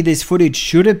 Maybe this footage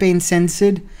should have been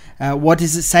censored. What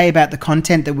does it say about the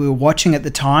content that we were watching at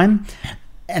the time?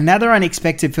 Another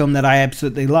unexpected film that I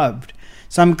absolutely loved.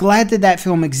 So I'm glad that that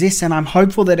film exists, and I'm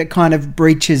hopeful that it kind of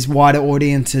reaches wider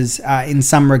audiences in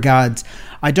some regards.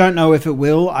 I don't know if it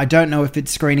will. I don't know if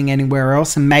it's screening anywhere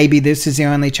else, and maybe this is the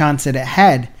only chance that it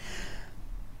had.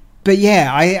 But yeah,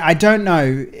 I don't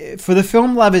know. For the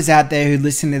film lovers out there who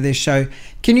listen to this show,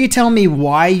 can you tell me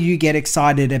why you get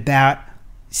excited about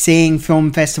seeing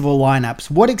film festival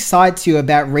lineups? What excites you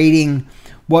about reading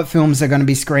what films are going to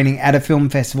be screening at a film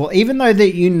festival, even though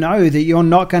that you know that you're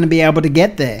not going to be able to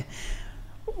get there?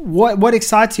 What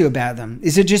excites you about them?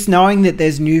 Is it just knowing that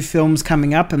there's new films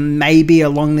coming up, and maybe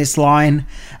along this line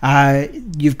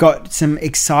you've got some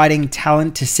exciting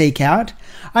talent to seek out?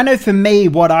 I know for me,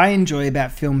 what I enjoy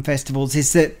about film festivals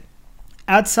is that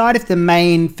outside of the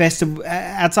main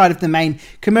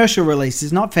commercial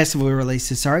releases, not festival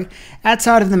releases, sorry,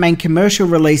 outside of the main commercial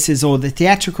releases or the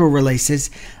theatrical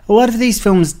releases, a lot of these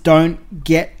films don't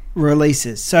get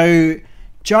releases. So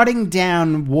jotting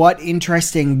down what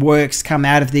interesting works come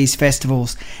out of these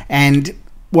festivals and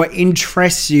what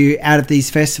interests you out of these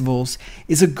festivals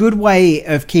is a good way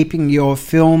of keeping your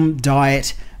film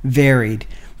diet varied.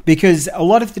 Because a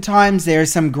lot of the times there are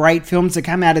some great films that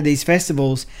come out of these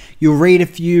festivals. You'll read a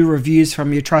few reviews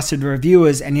from your trusted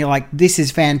reviewers and you're like, this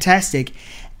is fantastic.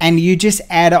 And you just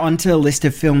add it onto a list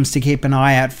of films to keep an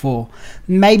eye out for.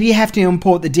 Maybe you have to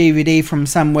import the DVD from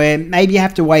somewhere. Maybe you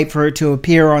have to wait for it to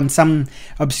appear on some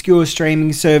obscure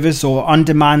streaming service or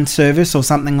on-demand service or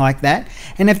something like that.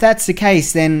 And if that's the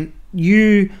case, then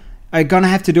you are going to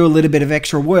have to do a little bit of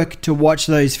extra work to watch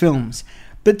those films.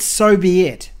 But so be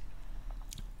it.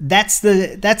 That's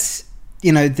the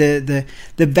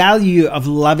value of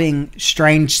loving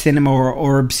strange cinema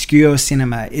or obscure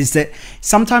cinema, is that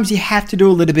sometimes you have to do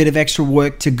a little bit of extra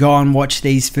work to go and watch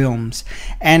these films.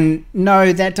 And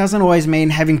no, that doesn't always mean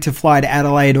having to fly to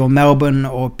Adelaide or Melbourne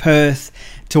or Perth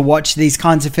to watch these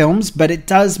kinds of films, but it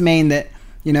does mean that,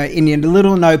 you know, in your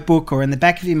little notebook or in the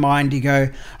back of your mind, you go,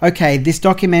 okay, this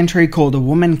documentary called A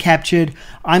Woman Captured,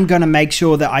 I'm going to make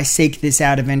sure that I seek this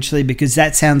out eventually because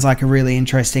that sounds like a really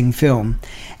interesting film.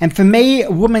 And for me,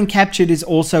 A Woman Captured is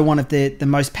also one of the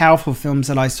most powerful films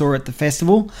that I saw at the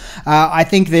festival. I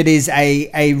think that is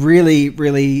a really,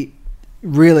 really,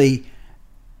 really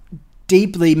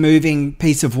deeply moving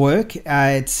piece of work.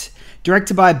 It's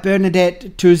directed by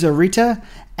Bernadette Tuzarita,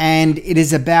 and it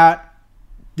is about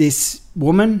this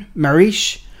woman,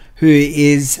 Marish, who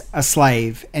is a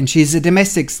slave, and she's a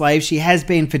domestic slave. She has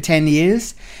been for 10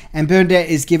 years, and Bernadette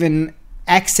is given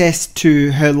access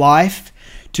to her life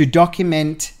to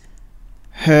document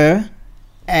her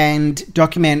and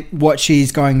document what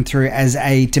she's going through as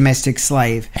a domestic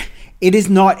slave. It is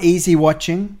not easy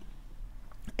watching,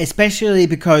 especially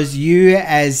because you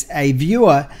as a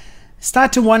viewer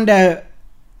start to wonder,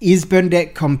 is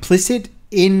Bernadette complicit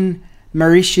in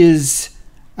Marish's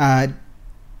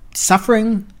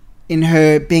suffering, in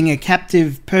her being a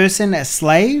captive person, a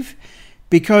slave?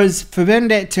 Because for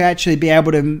Bernadette to actually be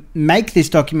able to make this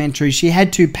documentary, she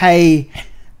had to pay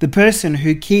the person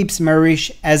who keeps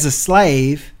Marish as a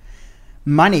slave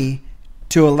money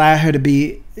to allow her to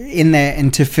be in there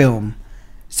and to film.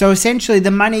 So essentially the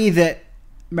money that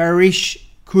Marish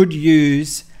could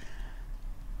use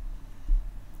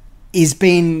is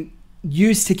being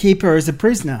used to keep her as a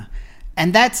prisoner.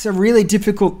 And that's a really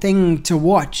difficult thing to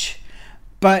watch.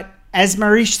 But as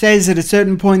Marish says at a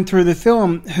certain point through the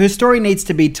film, her story needs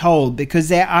to be told because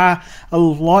there are a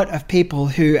lot of people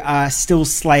who are still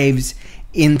slaves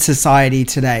in society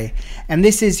today. And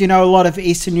this is, you know, a lot of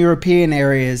Eastern European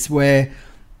areas where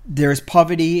there is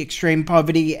poverty, extreme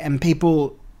poverty, and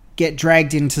people get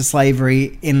dragged into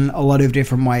slavery in a lot of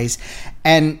different ways.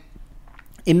 And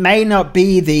it may not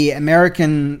be the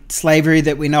American slavery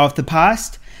that we know of the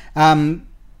past,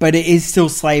 but it is still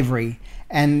slavery,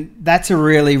 and that's a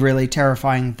really, really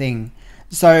terrifying thing.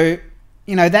 So,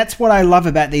 you know, that's what I love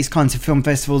about these kinds of film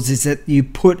festivals, is that you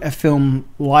put a film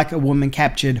like A Woman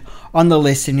Captured on the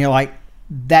list and you're like,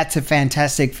 that's a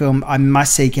fantastic film, I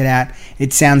must seek it out,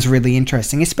 it sounds really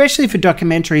interesting, especially for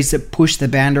documentaries that push the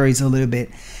boundaries a little bit.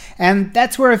 And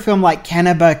that's where a film like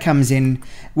Cannibal comes in,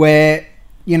 where,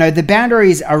 you know, the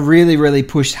boundaries are really, really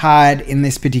pushed hard in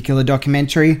this particular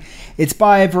documentary. It's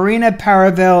by Verena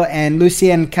Paravel and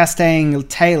Lucienne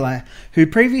Castaigne-Taylor, who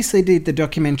previously did the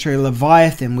documentary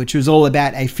Leviathan, which was all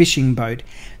about a fishing boat.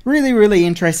 Really, really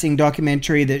interesting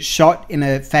documentary that's shot in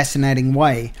a fascinating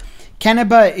way.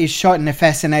 Cannibal is shot in a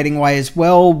fascinating way as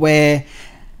well, where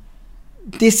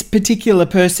this particular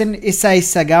person, Issei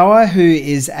Sagawa, who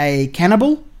is a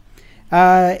cannibal,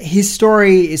 his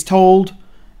story is told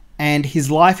and his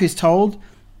life is told,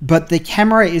 but the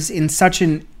camera is in such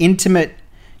an intimate,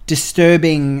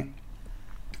 disturbing,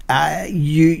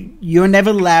 you're never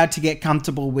allowed to get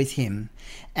comfortable with him.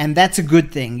 And that's a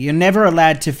good thing. You're never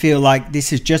allowed to feel like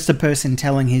this is just a person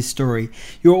telling his story.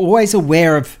 You're always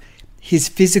aware of his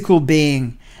physical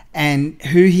being and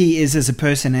who he is as a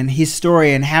person and his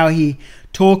story and how he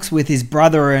talks with his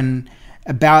brother and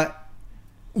about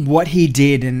what he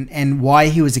did and why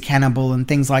he was a cannibal and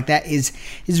things like that is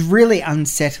really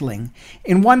unsettling.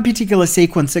 In one particular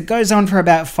sequence that goes on for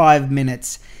about 5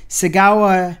 minutes,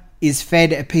 Sagawa is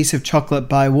fed a piece of chocolate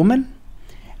by a woman,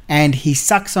 and he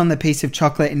sucks on the piece of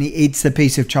chocolate and he eats the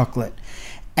piece of chocolate.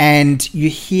 And you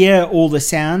hear all the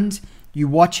sounds, you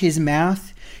watch his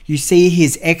mouth, you see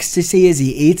his ecstasy as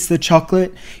he eats the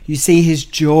chocolate, you see his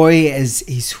joy as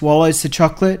he swallows the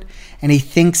chocolate, and he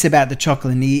thinks about the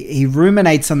chocolate and he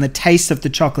ruminates on the taste of the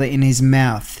chocolate in his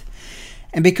mouth.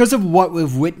 And because of what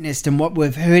we've witnessed and what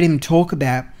we've heard him talk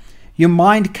about, your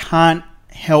mind can't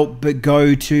help but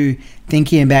go to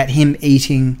thinking about him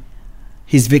eating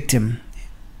his victim.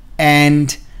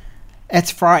 And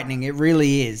it's frightening. It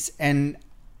really is. And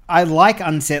I like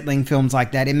unsettling films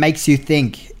like that. It makes you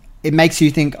think. It makes you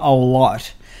think a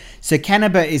lot. So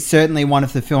Cannibal is certainly one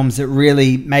of the films that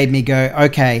really made me go,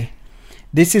 okay,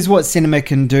 this is what cinema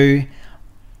can do.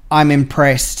 I'm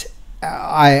impressed.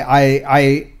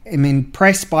 I am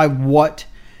impressed by what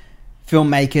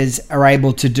filmmakers are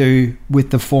able to do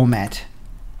with the format.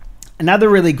 Another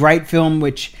really great film,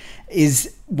 which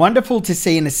is wonderful to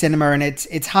see in a cinema, and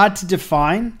it's hard to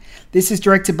define. This is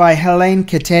directed by Helene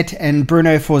Catet and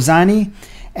Bruno Forzani,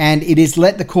 and it is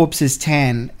Let the Corpses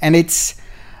Tan. And it's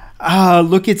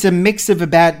a mix of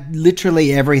about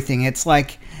literally everything. It's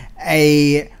like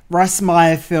a Russ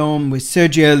Meyer film with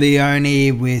Sergio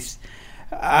Leone, with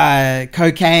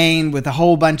cocaine, with a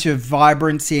whole bunch of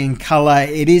vibrancy and color.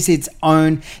 It is its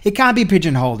own. It can't be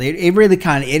pigeonholed. It really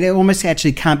can't. It almost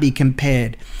actually can't be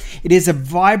compared. It is a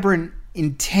vibrant,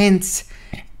 intense,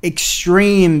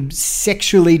 extreme,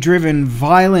 sexually driven,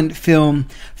 violent film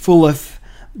full of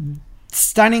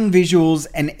stunning visuals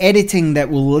and editing that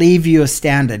will leave you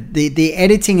astounded. The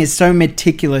editing is so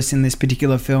meticulous in this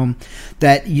particular film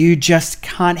that you just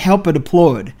can't help but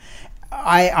applaud.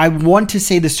 I want to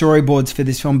see the storyboards for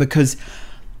this film because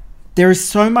there is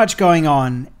so much going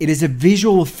on. It is a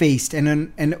visual feast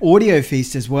and an audio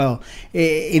feast as well.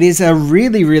 It is a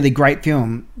really, really great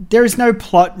film. There is no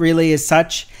plot really as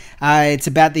such. It's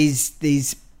about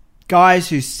these guys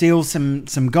who steal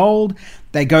some gold.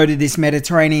 They go to this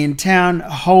Mediterranean town,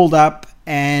 hold up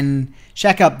and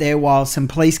shack up there while some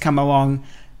police come along.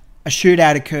 A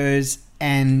shootout occurs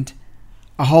and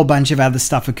a whole bunch of other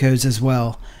stuff occurs as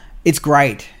well. It's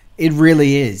great. It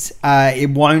really is. It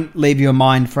won't leave your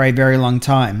mind for a very long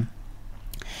time.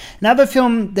 Another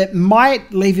film that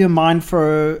might leave your mind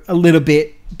for a little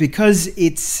bit because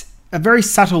it's a very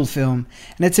subtle film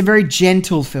and it's a very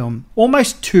gentle film,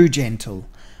 almost too gentle.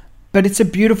 But it's a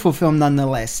beautiful film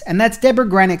nonetheless. And that's Deborah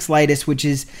Granick's latest, which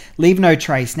is Leave No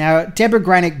Trace. Now, Deborah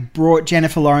Granick brought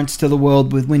Jennifer Lawrence to the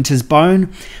world with Winter's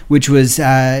Bone, which was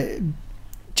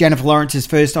Jennifer Lawrence's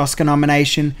first Oscar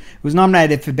nomination. It was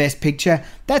nominated for Best Picture.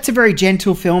 That's a very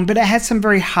gentle film, but it has some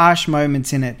very harsh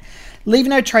moments in it. Leave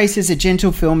No Trace is a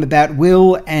gentle film about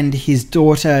Will and his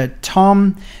daughter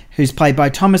Tom, who's played by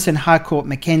Thomasin Harcourt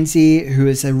Mackenzie, who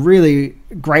is a really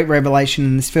great revelation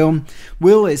in this film.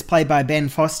 Will is played by Ben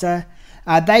Foster.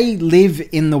 They live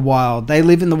in the wild. They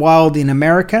live in the wild in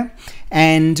America,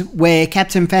 and where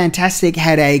Captain Fantastic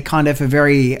had a kind of a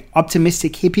very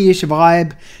optimistic hippie-ish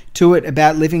vibe to it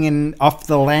about living in off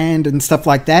the land and stuff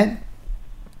like that.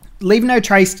 Leave No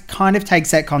Trace kind of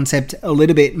takes that concept a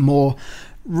little bit more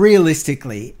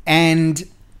realistically, and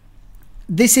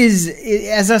this is,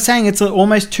 as I was saying, it's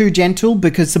almost too gentle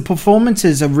because the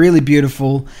performances are really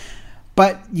beautiful,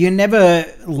 but you're never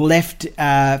left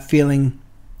feeling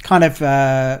kind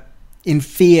of in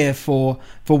fear for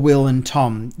Will and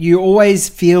Tom. You always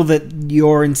feel that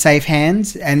you're in safe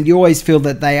hands, and you always feel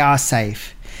that they are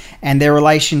safe and their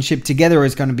relationship together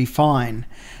is going to be fine,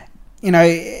 you know,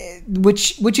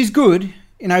 which is good,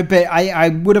 you know, but I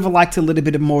would have liked a little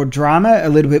bit of more drama, a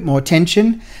little bit more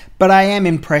tension, but I am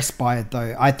impressed by it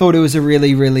though. I thought it was a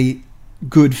really, really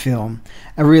good film,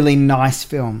 a really nice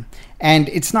film. And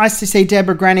it's nice to see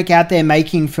Deborah Granick out there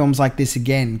making films like this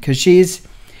again, because she's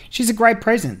a great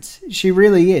presence. She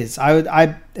really is.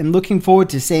 I am looking forward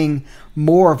to seeing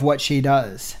more of what she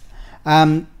does.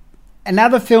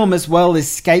 Another film as well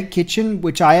is Skate Kitchen,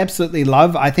 which I absolutely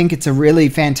love. I think it's a really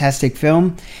fantastic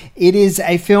film. It is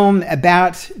a film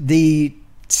about the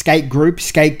skate group,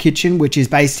 Skate Kitchen, which is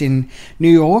based in New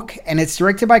York, and it's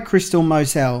directed by Crystal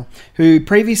Moselle, who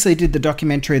previously did the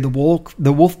documentary The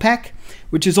Wolfpack,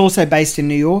 which is also based in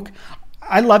New York.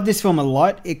 I love this film a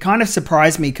lot. It kind of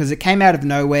surprised me because it came out of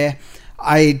nowhere.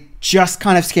 I just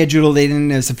kind of scheduled it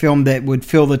in as a film that would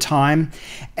fill the time,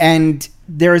 and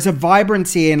there is a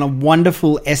vibrancy and a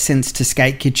wonderful essence to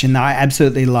Skate Kitchen that I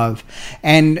absolutely love.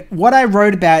 And what I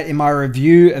wrote about in my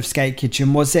review of Skate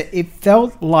Kitchen was that it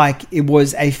felt like it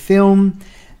was a film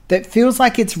that feels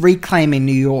like it's reclaiming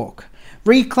New York.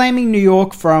 Reclaiming New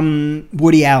York from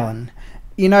Woody Allen.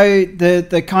 You know,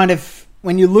 the kind of,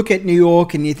 when you look at New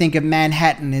York and you think of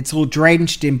Manhattan, it's all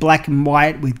drenched in black and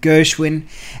white with Gershwin,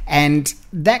 and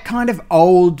that kind of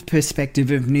old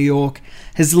perspective of New York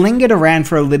has lingered around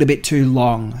for a little bit too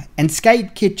long. And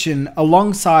Skate Kitchen,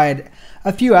 alongside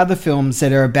a few other films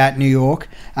that are about New York,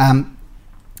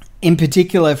 in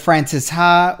particular Frances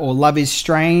Ha or Love is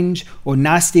Strange or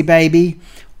Nasty Baby,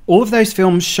 all of those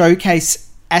films showcase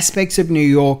aspects of New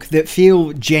York that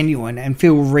feel genuine and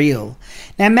feel real.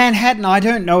 Now, Manhattan, I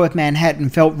don't know if Manhattan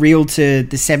felt real to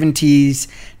the 70s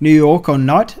New York or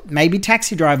not. Maybe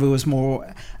Taxi Driver was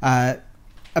more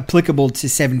applicable to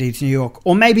 70s New York,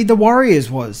 or maybe The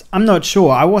Warriors was. I'm not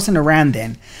sure. I wasn't around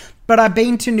then. But I've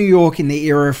been to New York in the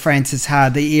era of Frances Ha,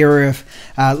 the era of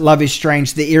Love is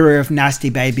Strange, the era of Nasty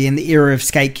Baby, and the era of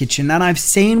Skate Kitchen, and I've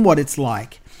seen what it's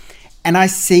like. And I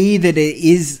see that it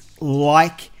is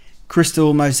like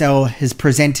Crystal Moselle has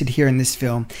presented here in this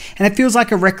film. And it feels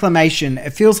like a reclamation.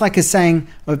 It feels like a saying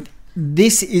of,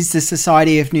 this is the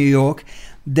society of New York.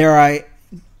 There are,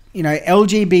 you know,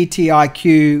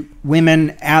 LGBTIQ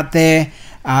women out there,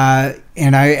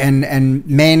 you know, and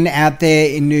men out there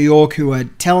in New York who are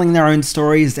telling their own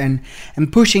stories and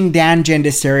pushing down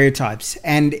gender stereotypes.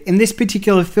 And in this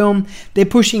particular film, they're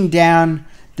pushing down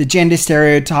the gender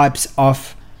stereotypes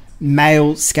of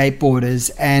male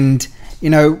skateboarders and, you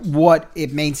know, what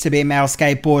it means to be a male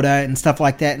skateboarder and stuff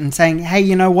like that, and saying, hey,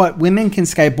 you know what, women can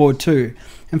skateboard too.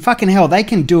 And fucking hell, they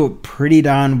can do it pretty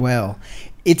darn well.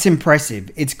 It's impressive.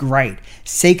 It's great.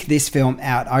 Seek this film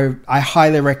out. I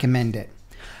highly recommend it.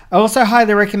 I also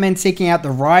highly recommend seeking out The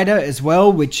Rider as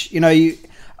well, which, you know,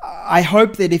 I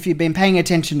hope that if you've been paying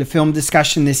attention to film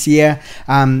discussion this year,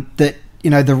 that,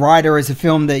 you know, The Rider is a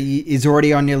film that is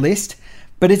already on your list.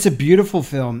 But it's a beautiful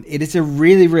film. It is a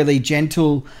really, really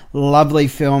gentle, lovely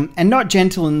film. And not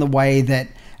gentle in the way that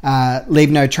Leave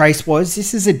No Trace was.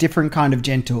 This is a different kind of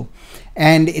gentle.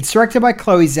 And it's directed by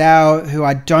Chloe Zhao, who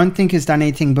I don't think has done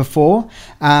anything before.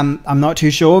 I'm not too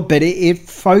sure. But it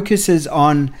focuses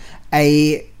on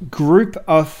a group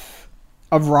of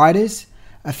riders,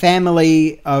 a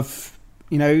family of,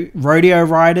 you know, rodeo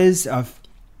riders, of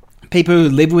people who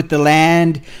live with the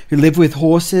land, who live with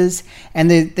horses. And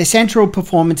the central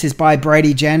performance is by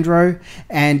Brady Jandreau,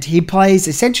 and he plays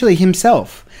essentially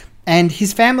himself. And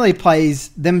his family plays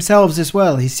themselves as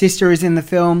well. His sister is in the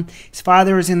film. His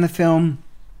father is in the film.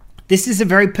 This is a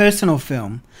very personal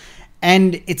film.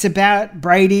 And it's about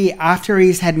Brady after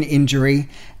he's had an injury,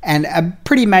 and a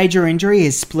pretty major injury.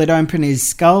 He's split open his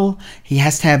skull. He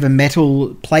has to have a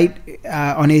metal plate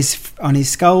on his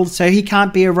skull, so he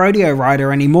can't be a rodeo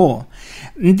rider anymore.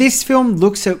 And this film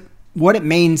looks at what it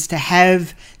means to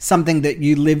have something that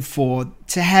you live for,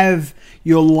 to have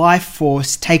your life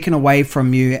force taken away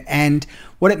from you, and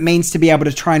what it means to be able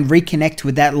to try and reconnect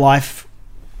with that life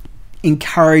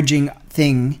encouraging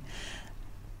thing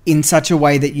in such a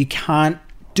way that you can't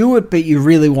do it, but you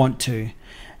really want to.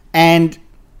 And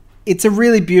it's a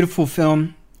really beautiful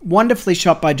film, wonderfully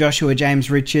shot by Joshua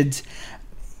James Richards.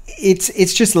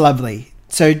 It's just lovely.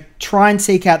 So try and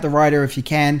seek out The Rider if you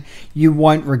can. You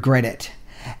won't regret it.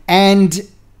 And,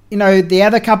 you know, the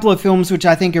other couple of films which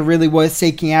I think are really worth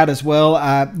seeking out as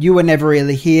well, You Were Never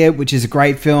Really Here, which is a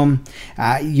great film.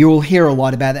 You'll hear a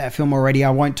lot about that film already. I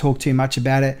won't talk too much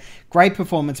about it. Great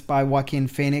performance by Joaquin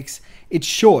Phoenix. It's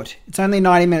short. It's only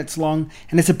 90 minutes long,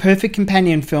 and it's a perfect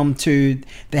companion film to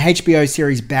the HBO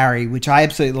series Barry, which I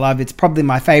absolutely love. It's probably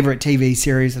my favorite TV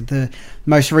series of the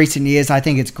most recent years. I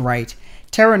think it's great.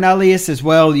 Terra Nullius as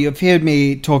well. You've heard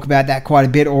me talk about that quite a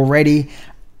bit already.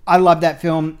 I love that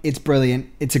film. It's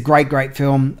brilliant. It's a great, great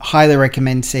film. Highly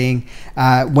recommend seeing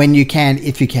when you can,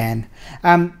 if you can.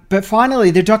 But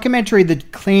finally, the documentary The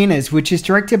Cleaners, which is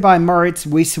directed by Moritz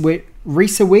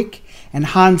Riesewick and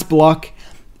Hans Bloch,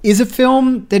 is a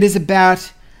film that is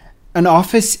about an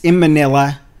office in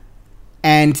Manila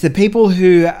and the people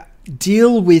who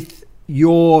deal with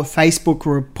your Facebook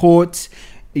reports,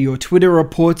 your Twitter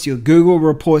reports, your Google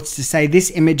reports to say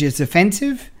this image is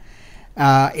offensive,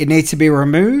 it needs to be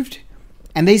removed.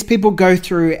 And these people go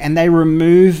through and they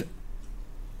remove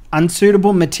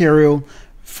unsuitable material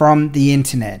from the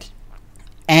internet.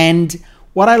 And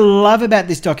what I love about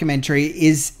this documentary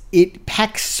is it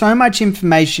packs so much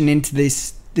information into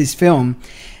this film,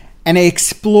 and it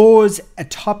explores a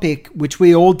topic which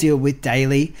we all deal with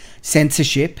daily,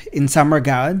 censorship in some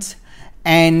regards.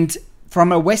 And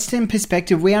from a Western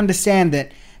perspective, we understand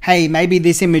that, hey, maybe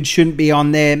this image shouldn't be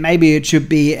on there, maybe it should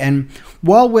be. And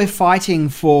while we're fighting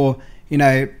for,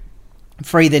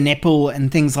 free the nipple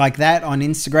and things like that on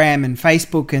Instagram and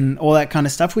Facebook and all that kind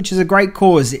of stuff, which is a great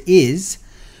cause,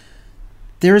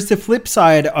 there is the flip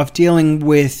side of dealing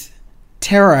with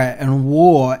terror and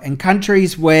war and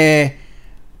countries where,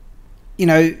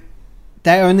 they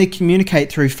only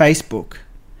communicate through Facebook.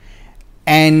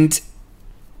 And,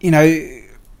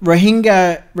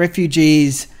 Rohingya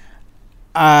refugees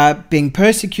are being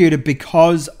persecuted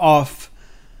because of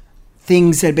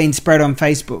things that have been spread on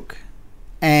Facebook.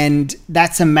 And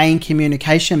that's a main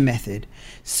communication method.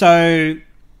 So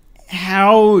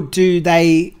how do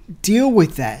they deal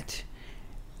with that?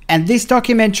 And this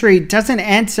documentary doesn't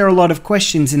answer a lot of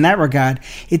questions in that regard.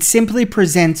 It simply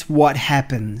presents what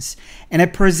happens. And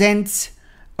it presents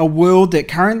a world that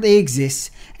currently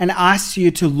exists and asks you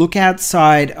to look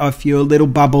outside of your little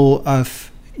bubble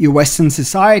of your Western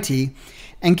society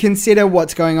and consider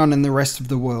what's going on in the rest of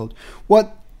the world.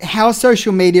 How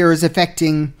social media is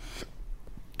affecting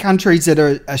countries that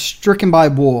are stricken by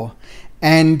war.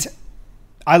 And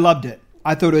I loved it.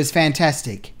 I thought it was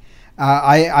fantastic.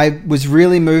 I was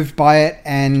really moved by it,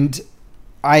 and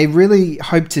I really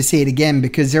hope to see it again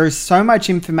because there is so much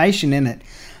information in it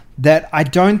that I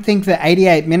don't think that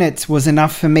 88 minutes was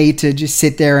enough for me to just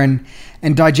sit there and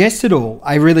digest it all.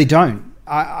 I really don't.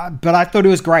 But I thought it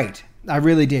was great. I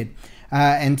really did.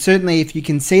 And certainly if you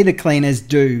can see the cleaners,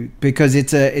 do, because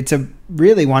it's a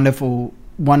really wonderful,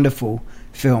 wonderful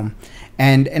film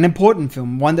and an important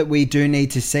film, one that we do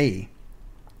need to see.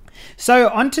 So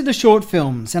on to the short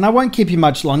films, and I won't keep you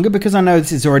much longer because I know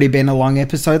this has already been a long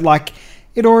episode, like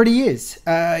it already is.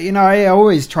 I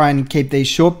always try and keep these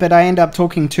short, but I end up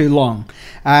talking too long.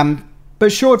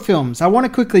 But short films, I want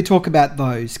to quickly talk about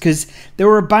those because there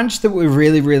were a bunch that were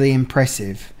really, really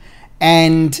impressive.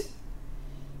 And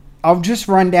I'll just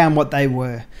run down what they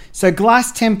were. So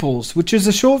Glass Temples, which is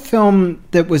a short film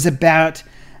that was about,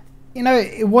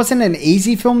 it wasn't an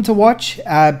easy film to watch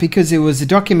because it was a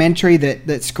documentary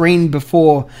that screened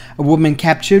before A Woman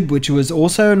Captured, which was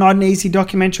also not an easy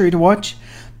documentary to watch.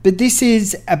 But this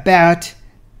is about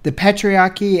the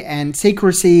patriarchy and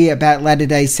secrecy about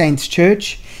Latter-day Saints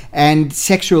Church and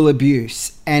sexual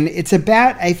abuse. And it's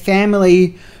about a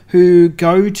family who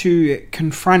go to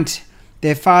confront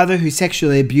their father who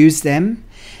sexually abused them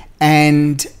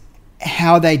and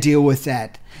how they deal with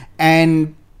that.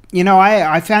 And,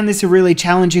 I found this a really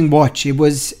challenging watch. It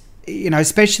was,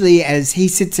 especially as he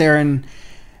sits there and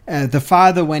the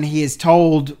father, when he is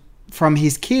told from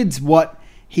his kids what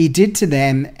he did to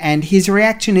them, and his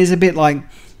reaction is a bit like,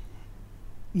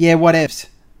 yeah, whatevs,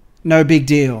 no big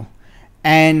deal.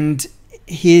 And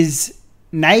his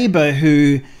neighbor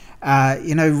who,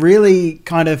 really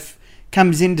kind of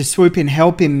comes in to swoop and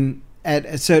help him at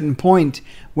a certain point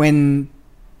when,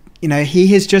 he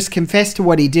has just confessed to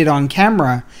what he did on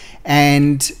camera,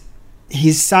 and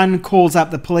his son calls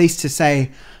up the police to say,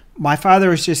 my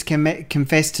father has just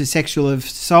confessed to sexual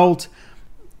assault.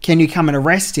 Can you come and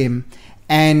arrest him?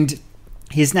 And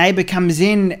his neighbor comes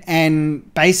in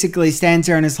and basically stands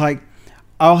there and is like,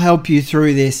 I'll help you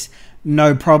through this,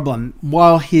 no problem.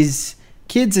 While his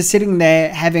kids are sitting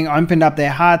there having opened up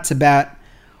their hearts about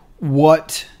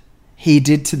what he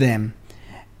did to them.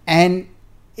 And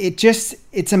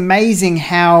it's amazing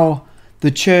how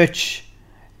the church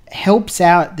helps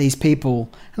out these people.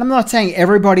 And I'm not saying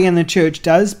everybody in the church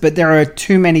does, but there are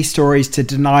too many stories to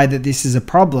deny that this is a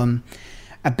problem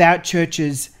about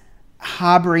churches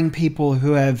harboring people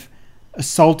who have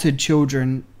assaulted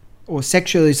children or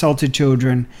sexually assaulted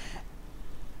children.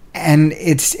 And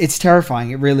it's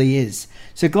terrifying. It really is.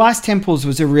 So Glass Temples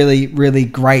was a really, really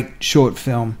great short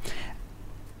film.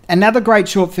 Another great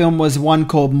short film was one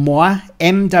called Moi,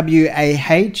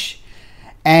 M-W-A-H.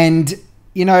 And,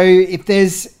 if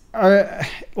there's,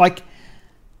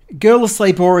 Girl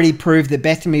Asleep already proved that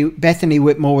Bethany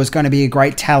Whitmore was going to be a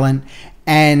great talent.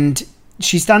 And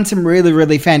she's done some really,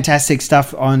 really fantastic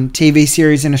stuff on TV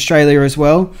series in Australia as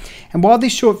well. And while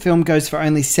this short film goes for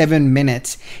only 7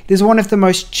 minutes, it is one of the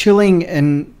most chilling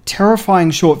and terrifying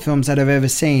short films that I've ever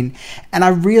seen. And I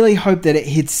really hope that it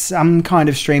hits some kind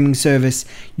of streaming service,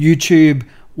 YouTube,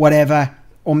 whatever,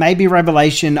 or maybe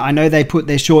Revelation. I know they put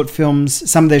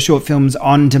some of their short films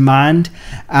on demand.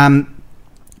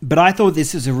 But I thought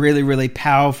this is a really, really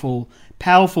powerful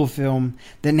film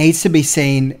that needs to be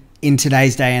seen in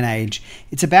today's day and age.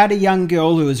 It's about a young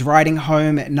girl who is riding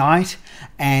home at night,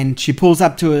 and she pulls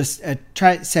up to a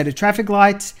set of traffic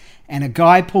lights, and a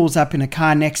guy pulls up in a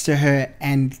car next to her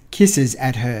and kisses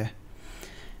at her.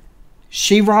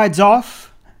 She rides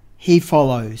off, he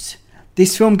follows.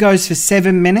 This film goes for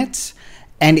 7 minutes,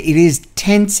 and it is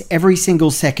tense every single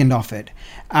second of it.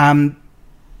 I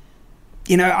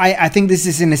think this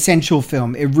is an essential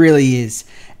film. It really is.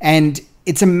 And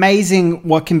it's amazing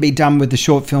what can be done with the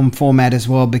short film format as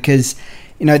well, because,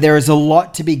 there is a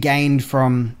lot to be gained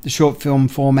from the short film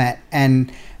format.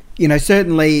 And,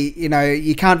 certainly,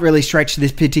 you can't really stretch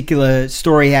this particular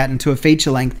story out into a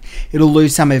feature length. It'll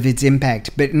lose some of its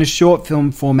impact. But in a short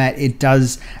film format, it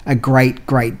does a great,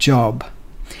 great job.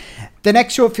 The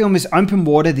next short film is Open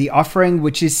Water, The Offering,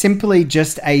 which is simply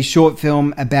just a short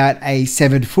film about a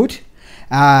severed foot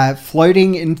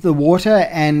floating into the water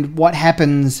and what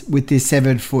happens with this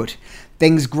severed foot.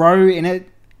 Things grow in it.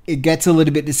 It gets a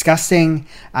little bit disgusting.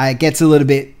 It gets a little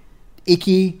bit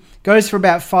icky. Goes for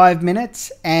about 5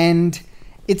 minutes, and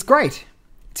it's great.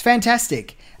 It's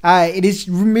fantastic. It is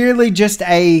merely just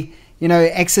a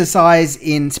exercise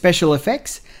in special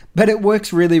effects, but it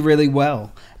works really, really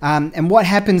well. And what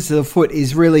happens to the foot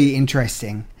is really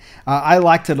interesting. I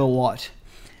liked it a lot.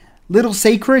 Little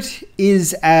Secret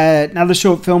is another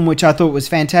short film which I thought was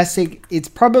fantastic. It's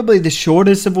probably the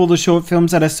shortest of all the short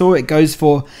films that I saw. It goes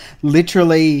for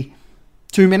literally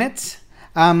 2 minutes.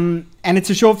 And it's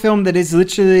a short film that is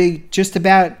literally just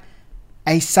about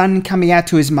a son coming out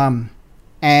to his mum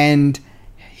and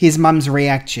his mum's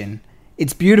reaction.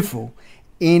 It's beautiful.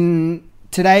 In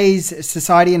today's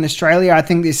society in Australia, I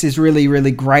think this is really,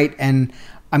 really great, and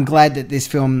I'm glad that this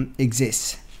film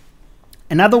exists.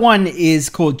 Another one is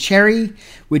called Cherry,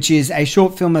 which is a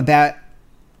short film about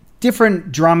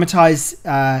different dramatized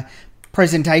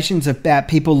presentations about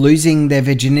people losing their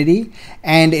virginity.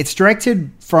 And it's directed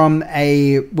from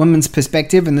a woman's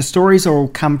perspective, and the stories all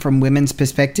come from women's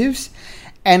perspectives.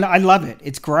 And I love it.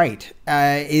 It's great.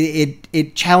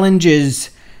 It challenges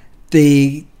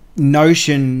the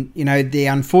notion, the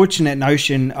unfortunate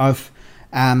notion of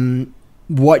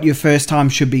what your first time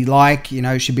should be like,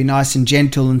 should be nice and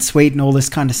gentle and sweet and all this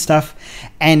kind of stuff.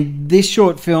 And this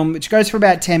short film, which goes for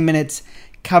about 10 minutes,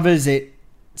 covers it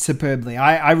superbly.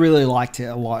 I really liked it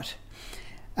a lot.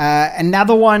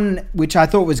 Another one which I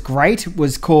thought was great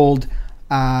was called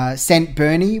St.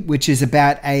 Bernie, which is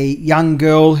about a young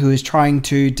girl who is trying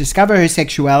to discover her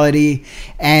sexuality,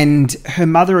 and her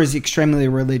mother is extremely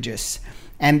religious.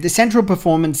 And the central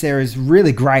performance there is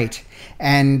really great.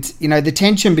 And, the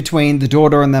tension between the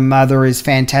daughter and the mother is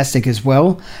fantastic as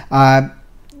well.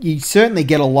 You certainly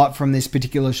get a lot from this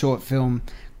particular short film,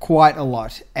 quite a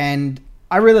lot. And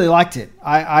I really liked it.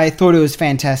 I thought it was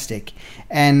fantastic.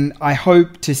 And I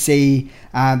hope to see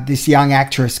this young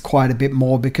actress quite a bit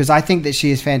more, because I think that she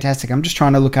is fantastic. I'm just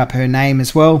trying to look up her name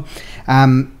as well.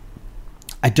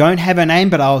 I don't have her name,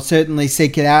 but I'll certainly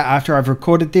seek it out after I've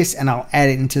recorded this, and I'll add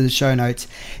it into the show notes.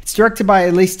 It's directed by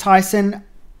Elise Tyson.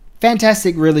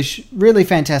 Fantastic, really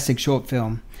fantastic short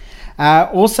film.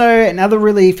 Also, another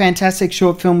really fantastic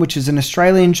short film, which is an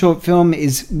Australian short film,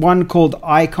 is one called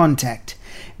Eye Contact,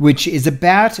 which is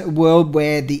about a world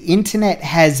where the internet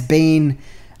has been,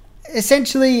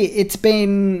 essentially, it's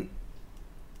been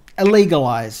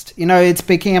illegalized. It's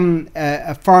become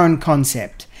a foreign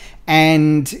concept.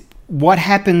 And what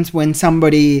happens when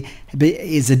somebody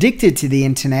is addicted to the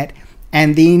internet,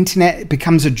 and the internet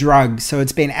becomes a drug. So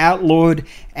it's been outlawed,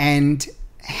 and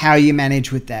how you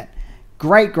manage with that.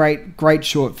 Great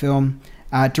short film.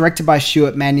 Directed by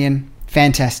Stuart Mannion.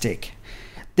 Fantastic.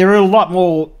 There are a lot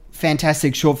more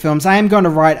fantastic short films. I am going to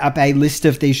write up a list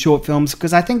of these short films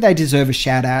because I think they deserve a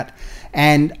shout out,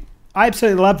 and I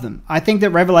absolutely love them. I think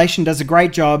that Revelation does a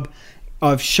great job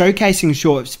of showcasing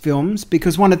short films,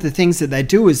 because one of the things that they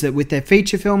do is that with their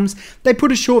feature films, they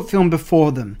put a short film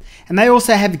before them. And they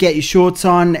also have Get Your Shorts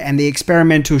On and the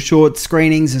experimental short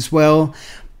screenings as well.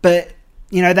 But,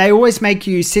 they always make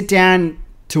you sit down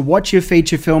to watch your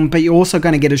feature film, but you're also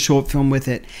going to get a short film with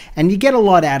it. And you get a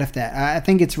lot out of that. I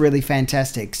think it's really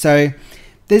fantastic. So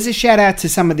there's a shout out to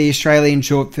some of the Australian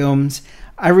short films.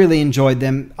 I really enjoyed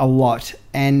them a lot.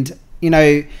 And,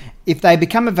 if they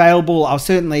become available, I'll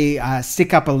certainly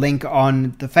stick up a link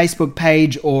on the Facebook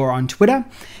page or on Twitter.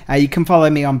 You can follow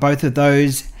me on both of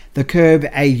those, The Curb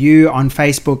AU on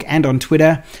Facebook and on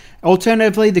Twitter.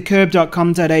 Alternatively,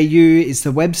 thecurb.com.au is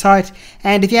the website.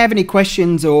 And if you have any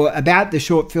questions or about the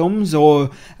short films or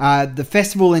the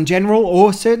festival in general,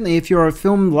 or certainly if you're a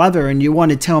film lover and you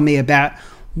want to tell me about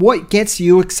what gets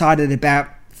you excited about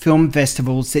film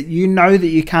festivals that you know that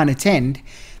you can't attend,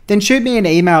 then shoot me an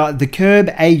email at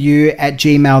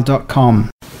thecurbau@gmail.com.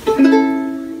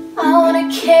 I want a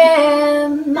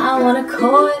Kim, I want a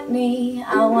Courtney,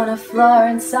 I want a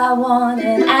Florence, I want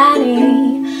an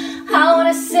Annie, I want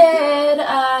a Sid,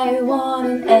 I want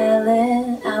an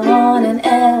Ellen, I want an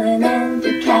Ellen and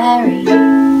a Carrie.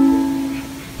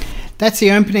 That's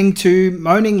the opening to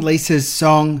Moaning Lisa's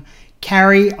song,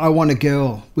 Carrie, I Want a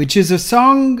Girl, which is a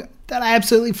song that I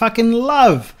absolutely fucking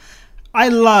love. I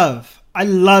love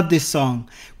this song.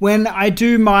 When I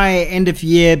do my end of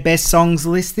year best songs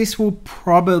list, this will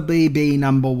probably be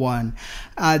number one.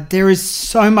 There is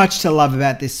so much to love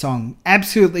about this song.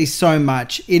 Absolutely so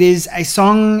much. It is a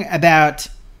song about,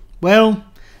 well,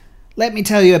 let me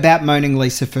tell you about Moaning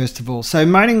Lisa first of all. So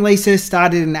Moaning Lisa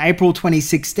started in April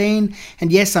 2016,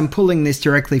 and yes, I'm pulling this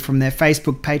directly from their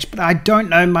Facebook page, but I don't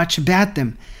know much about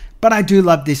them. But I do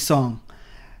love this song.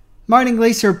 Moaning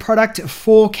Lisa are a product of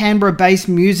 4 Canberra-based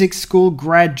music school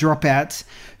grad dropouts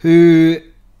who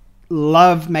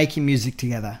love making music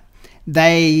together.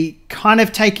 They kind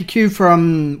of take a cue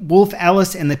from Wolf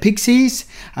Alice and the Pixies,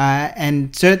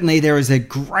 and certainly there is a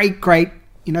great,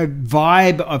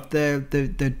 vibe of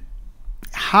the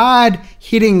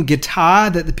hard-hitting guitar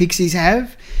that the Pixies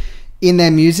have in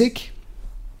their music.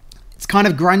 It's kind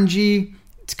of grungy.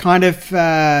 It's kind of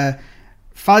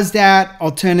fuzzed-out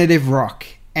alternative rock.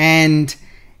 And,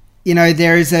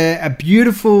 there is a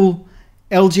beautiful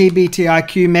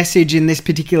LGBTIQ message in this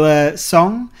particular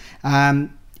song.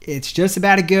 It's just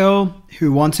about a girl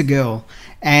who wants a girl.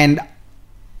 And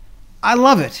I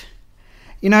love it.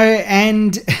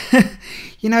 And,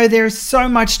 there's so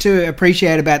much to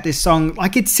appreciate about this song.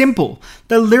 Like, it's simple.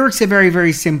 The lyrics are very,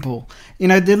 very simple.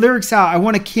 The lyrics are, I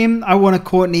want a Kim, I want a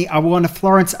Courtney, I want a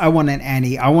Florence, I want an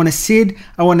Annie, I want a Sid,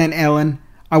 I want an Ellen,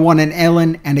 I want an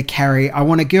Ellen and a Carrie. I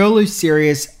want a girl who's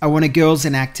serious. I want a girl who's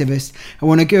an activist. I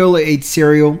want a girl who eats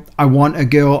cereal. I want a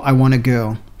girl. I want a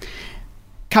girl.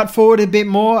 Cut forward a bit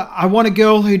more. I want a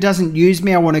girl who doesn't use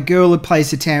me. I want a girl who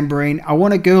plays the tambourine. I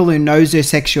want a girl who knows her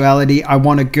sexuality. I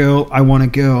want a girl. I want a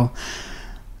girl.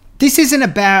 This isn't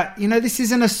about, this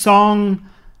isn't a song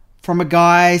from a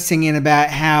guy singing about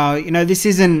how, this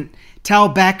isn't Tal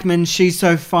Bachman, she's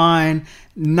so fine.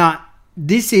 Nah,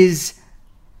 this is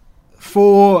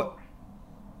 4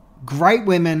 great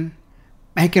women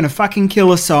making a fucking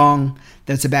killer song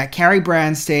that's about Carrie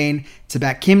Brownstein, it's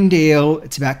about Kim Deal,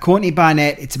 it's about Courtney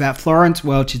Barnett, it's about Florence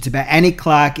Welch, it's about Annie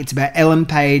Clark, it's about Ellen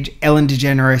Page, Ellen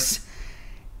DeGeneres,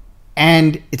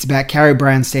 and it's about Carrie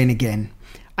Brownstein again.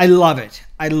 I love it.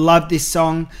 I love this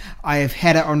song. I have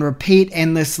had it on repeat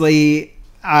endlessly.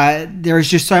 There is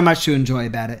just so much to enjoy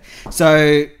about it.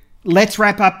 So let's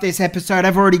wrap up this episode.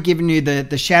 I've already given you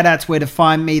the shout outs where to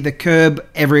find me, the Curb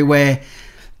everywhere.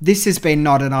 This has been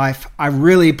Not a Knife. I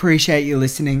really appreciate you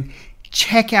listening.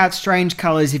 Check out Strange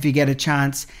Colours if you get a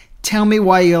chance. Tell me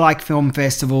why you like film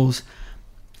festivals.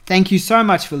 Thank you so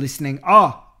much for listening.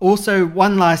 Oh, also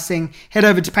one last thing. Head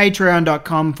over to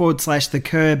patreon.com/The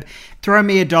Curb. Throw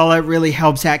me $1. It really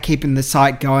helps out keeping the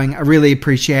site going. I really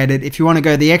appreciate it. If you want to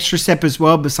go the extra step as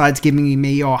well, besides giving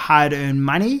me your hard-earned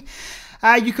money,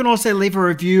 you can also leave a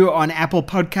review on Apple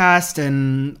Podcast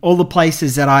and all the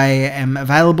places that I am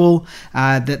available,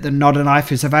 that the Not a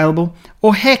Knife is available.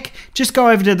 Or heck, just go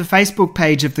over to the Facebook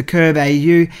page of the Curb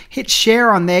AU, hit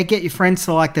share on there, get your friends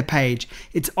to like the page.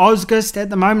 It's August at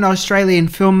the moment, Australian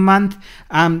Film Month.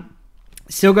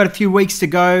 Still got a few weeks to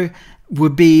go.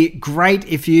 Would be great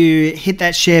if you hit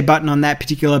that share button on that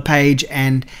particular page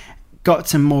and got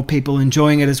some more people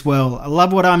enjoying it as well. I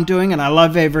love what I'm doing and I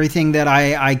love everything that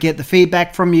I get the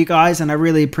feedback from you guys, and I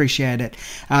really appreciate it.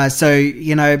 So,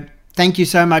 thank you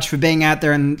so much for being out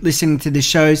there and listening to the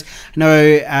shows.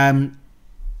 I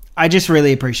just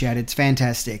really appreciate it. It's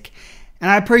fantastic.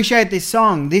 And I appreciate this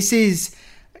song. This is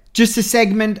just a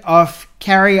segment of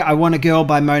Carrie, I Want a Girl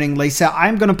by Moaning Lisa.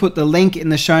 I'm going to put the link in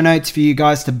the show notes for you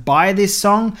guys to buy this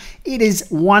song. It is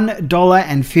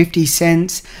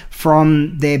 $1.50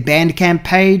 from their Bandcamp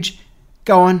page.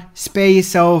 Go on, spare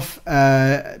yourself,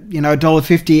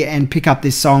 $1.50 and pick up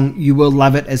this song. You will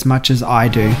love it as much as I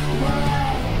do.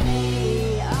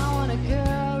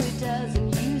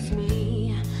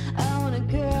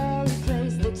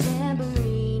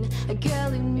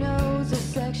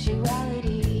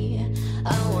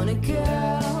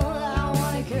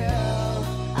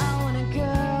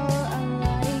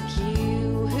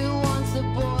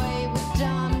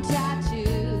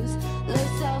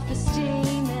 Selfish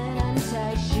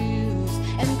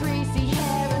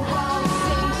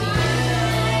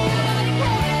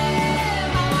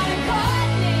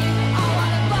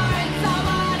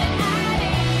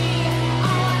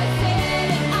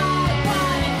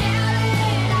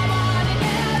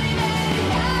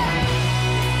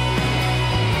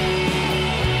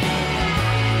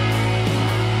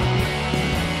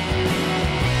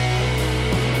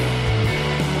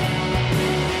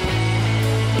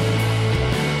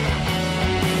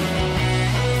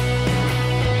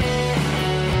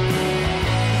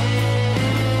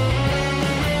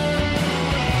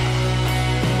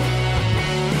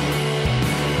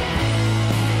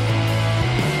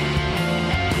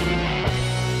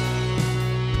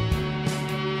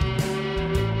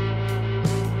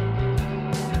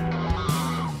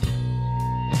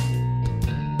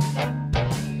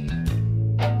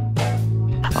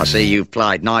I see you've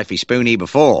played Knifey Spoony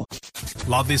before.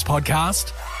 Love this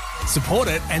podcast? Support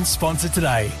it and sponsor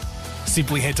today.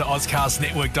 Simply head to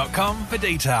AuscastNetwork.com for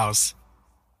details.